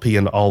IBLP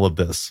in all of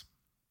this.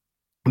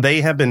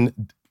 They have been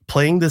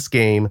playing this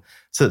game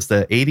since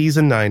the 80s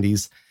and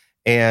 90s,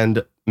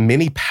 and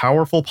many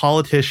powerful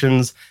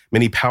politicians,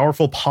 many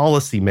powerful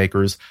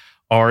policymakers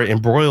are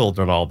embroiled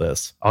in all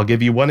this. I'll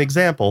give you one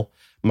example.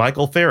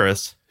 Michael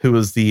Ferris, who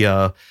is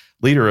the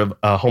leader of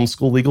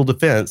Homeschool Legal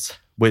Defense,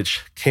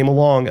 which came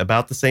along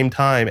about the same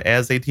time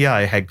as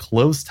ATI, had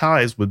close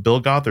ties with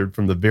Bill Gothard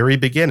from the very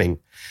beginning.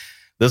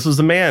 This was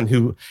a man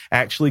who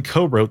actually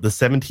co-wrote the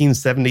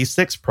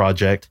 1776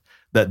 project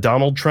that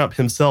Donald Trump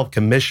himself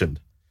commissioned.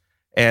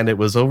 And it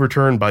was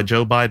overturned by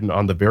Joe Biden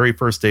on the very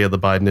first day of the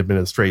Biden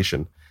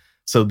administration.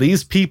 So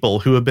these people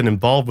who have been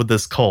involved with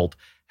this cult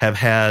have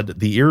had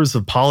the ears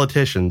of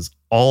politicians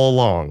all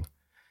along.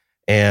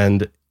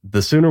 And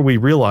the sooner we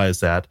realize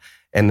that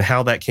and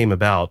how that came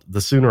about, the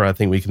sooner I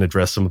think we can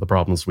address some of the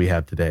problems we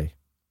have today.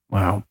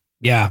 Wow.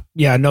 Yeah,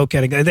 no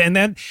kidding.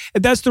 And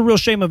that's the real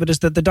shame of it, is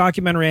that the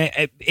documentary,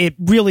 it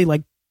really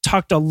like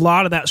tucked a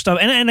lot of that stuff.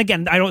 And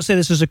again, I don't say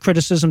this as a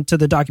criticism to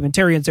the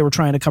documentarians. They were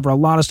trying to cover a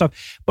lot of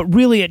stuff, but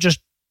really it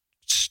just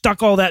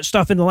stuck all that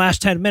stuff in the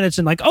last 10 minutes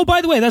and like, oh,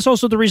 by the way, that's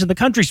also the reason the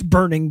country's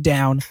burning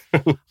down.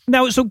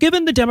 Now, so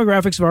given the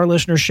demographics of our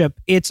listenership,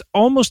 it's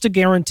almost a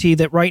guarantee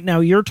that right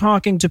now you're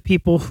talking to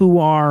people who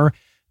are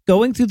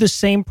going through the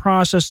same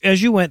process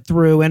as you went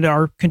through and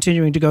are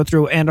continuing to go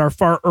through and are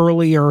far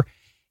earlier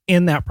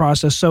in that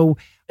process. So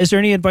is there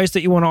any advice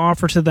that you want to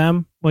offer to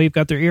them while you've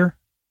got their ear?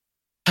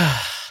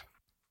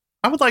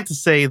 I would like to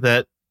say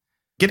that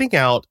getting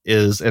out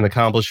is an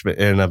accomplishment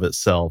in and of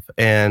itself.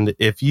 And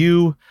if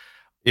you're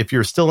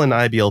still in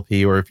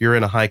IBLP, or if you're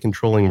in a high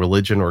controlling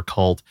religion or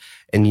cult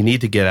and you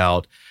need to get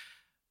out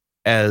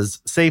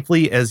as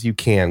safely as you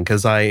can,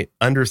 because I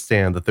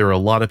understand that there are a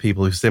lot of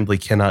people who simply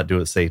cannot do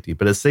it safely,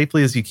 but as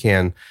safely as you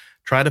can,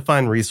 try to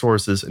find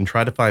resources and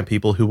try to find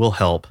people who will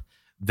help.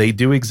 They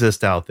do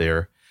exist out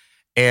there.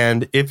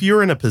 And if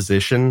you're in a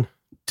position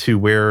to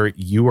where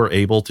you are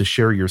able to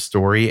share your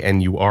story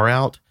and you are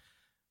out,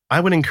 I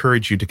would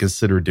encourage you to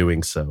consider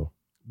doing so.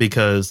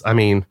 Because, I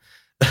mean,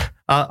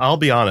 I'll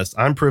be honest,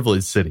 I'm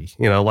privileged city.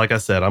 You know, like I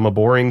said, I'm a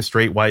boring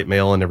straight white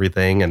male and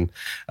everything, and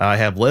I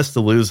have less to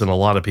lose than a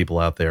lot of people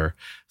out there.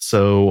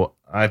 So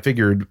I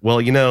figured,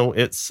 well, you know,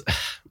 if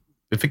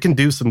it can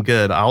do some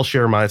good, I'll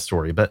share my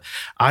story. But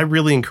I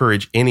really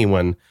encourage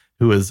anyone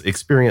who has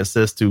experienced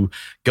this to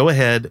go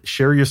ahead,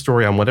 share your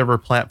story on whatever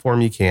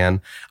platform you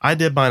can. I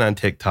did mine on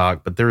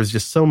TikTok, but there's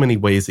just so many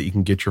ways that you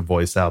can get your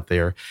voice out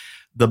there.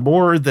 The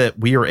more that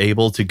we are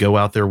able to go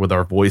out there with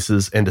our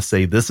voices and to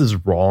say this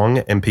is wrong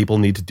and people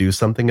need to do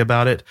something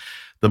about it,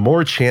 the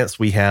more chance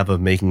we have of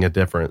making a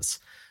difference.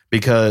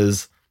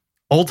 Because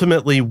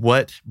ultimately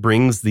what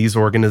brings these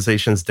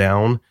organizations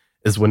down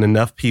is when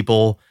enough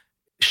people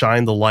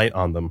shine the light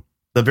on them.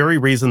 The very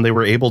reason they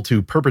were able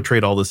to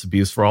perpetrate all this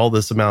abuse for all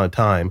this amount of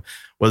time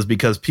was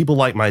because people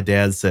like my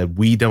dad said,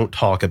 we don't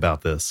talk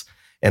about this.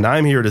 And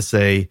I'm here to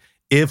say,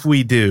 if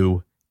we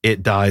do,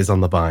 it dies on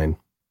the vine.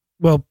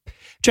 Well,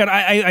 Chad,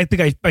 I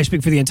think I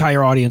speak for the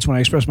entire audience when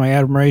I express my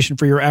admiration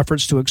for your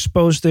efforts to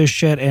expose this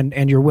shit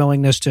and your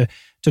willingness to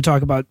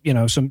talk about, you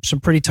know, some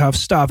pretty tough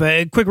stuff.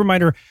 A quick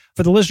reminder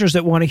for the listeners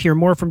that want to hear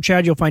more from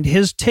Chad, you'll find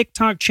his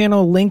TikTok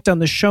channel linked on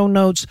the show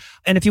notes.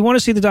 And if you want to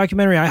see the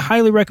documentary, I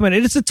highly recommend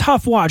it. It's a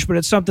tough watch, but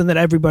it's something that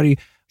everybody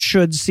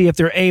should see if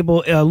they're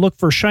able. Look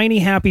for Shiny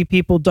Happy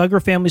People,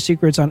 Duggar Family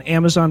Secrets on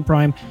Amazon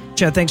Prime.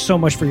 Chad, thanks so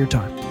much for your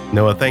time.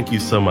 Noah, thank you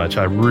so much.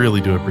 I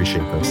really do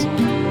appreciate this.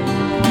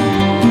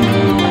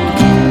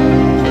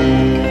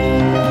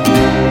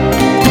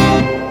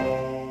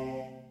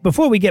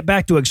 Before we get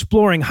back to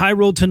exploring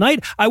Hyrule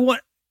tonight, I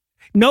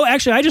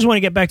just want to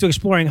get back to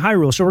exploring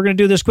Hyrule, so we're going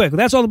to do this quick.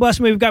 That's all the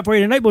blasphemy we've got for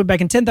you tonight. We'll be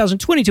back in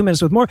 10,022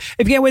 minutes with more.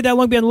 If you can't wait that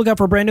long, be on the lookout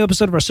for a brand new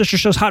episode of our sister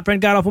show's Hot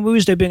Friend God Awful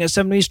Movies, debuting at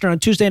 7 Eastern on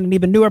Tuesday, and an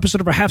even newer episode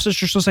of our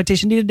half-sister show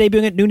Citation Needed,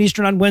 debuting at noon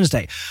Eastern on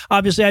Wednesday.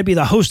 Obviously, I'd be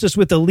the hostess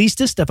with the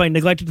leastest if I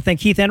neglected to thank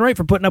Keith Enright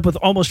for putting up with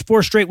almost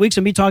 4 straight weeks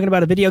of me talking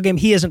about a video game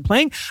he isn't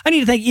playing. I need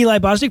to thank Eli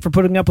Bosnick for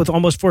putting up with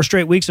almost 4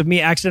 straight weeks of me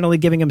accidentally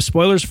giving him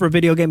spoilers for a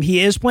video game he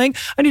is playing.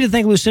 I need to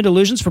thank Lucinda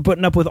Illusions for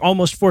putting up with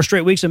almost 4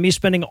 straight weeks of me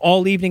spending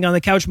all evening on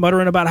the couch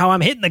muttering about how I'm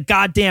hitting the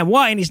goddamn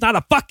Y and he's not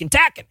a fucking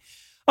tacking.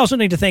 Also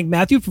need to thank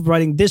Matthew for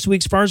providing this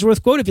week's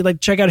Farnsworth quote. If you'd like to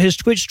check out his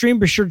Twitch stream,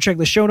 be sure to check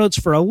the show notes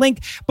for a link.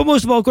 But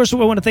most of all, of course, I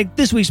want to thank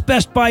this week's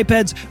best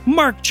bipeds: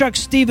 Mark, Chuck,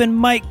 Stephen,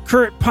 Mike,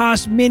 Kurt,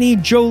 Poss, Minnie,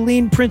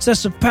 Jolene,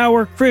 Princess of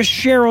Power, Chris,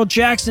 Cheryl,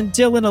 Jackson,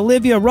 Dylan,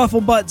 Olivia,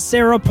 Rufflebutt,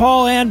 Sarah,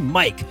 Paul, and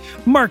Mike.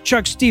 Mark,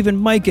 Chuck, Stephen,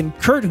 Mike, and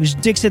Kurt, whose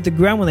dicks hit the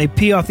ground when they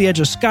pee off the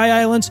edge of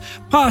Sky Islands.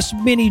 Poss,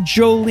 Minnie,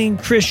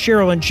 Jolene, Chris,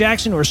 Cheryl, and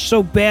Jackson were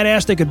so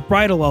badass they could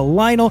bridle a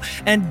Lionel.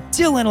 And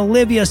Dylan,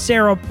 Olivia,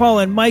 Sarah, Paul,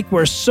 and Mike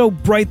were so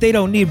bright they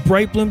don't need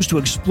bright blooms to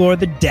explore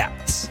the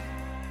depths.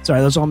 Sorry,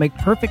 those all make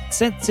perfect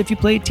sense if you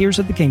play Tears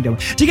of the Kingdom.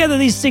 Together,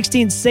 these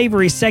 16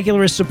 savory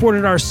secularists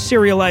supported our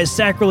serialized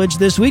sacrilege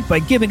this week by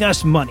giving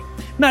us money.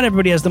 Not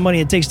everybody has the money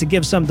it takes to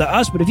give some to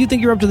us, but if you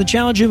think you're up to the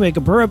challenge, you make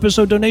a per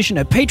episode donation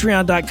at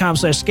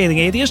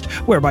patreon.com/scathingatheist,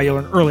 whereby you'll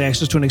earn early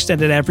access to an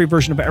extended ad-free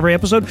version of every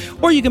episode,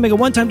 or you can make a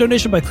one-time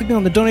donation by clicking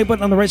on the donate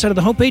button on the right side of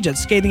the homepage at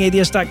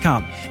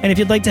scathingatheist.com. And if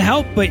you'd like to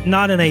help, but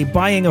not in a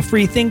buying a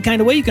free thing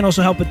kind of way, you can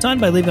also help a ton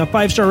by leaving a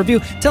 5-star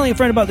review, telling a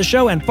friend about the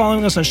show, and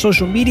following us on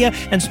social media.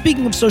 And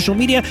speaking of social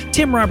media,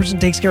 Tim Robertson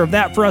takes care of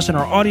that for us, and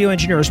our audio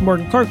engineer is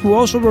Morgan Clark, who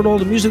also wrote all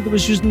the music that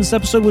was used in this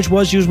episode, which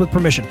was used with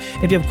permission.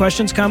 If you have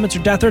questions, comments, or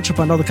death threats, you'll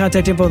find all the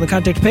contact info on the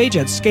contact page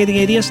at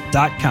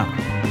scathingatheist.com.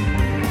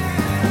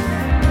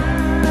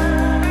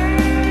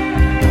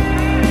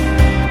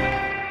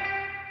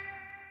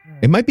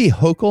 It might be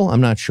Hochul.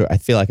 I'm not sure. I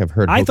feel like I've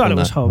heard. I Hochul, thought it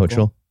was not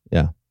Hochul.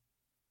 Yeah,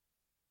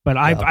 but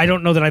I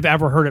don't know that I've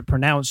ever heard it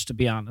pronounced, to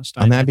be honest.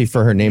 I'm happy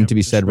for her name to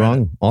be said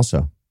wrong.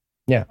 Also,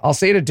 Yeah, I'll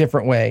say it a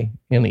different way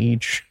in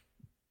each.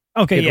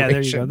 Okay, yeah,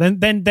 there you go.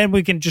 Then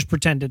we can just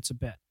pretend it's a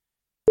bit.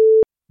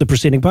 The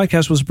preceding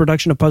podcast was a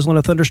production of Puzzle and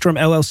a Thunderstorm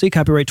LLC,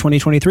 copyright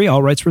 2023,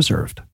 all rights reserved.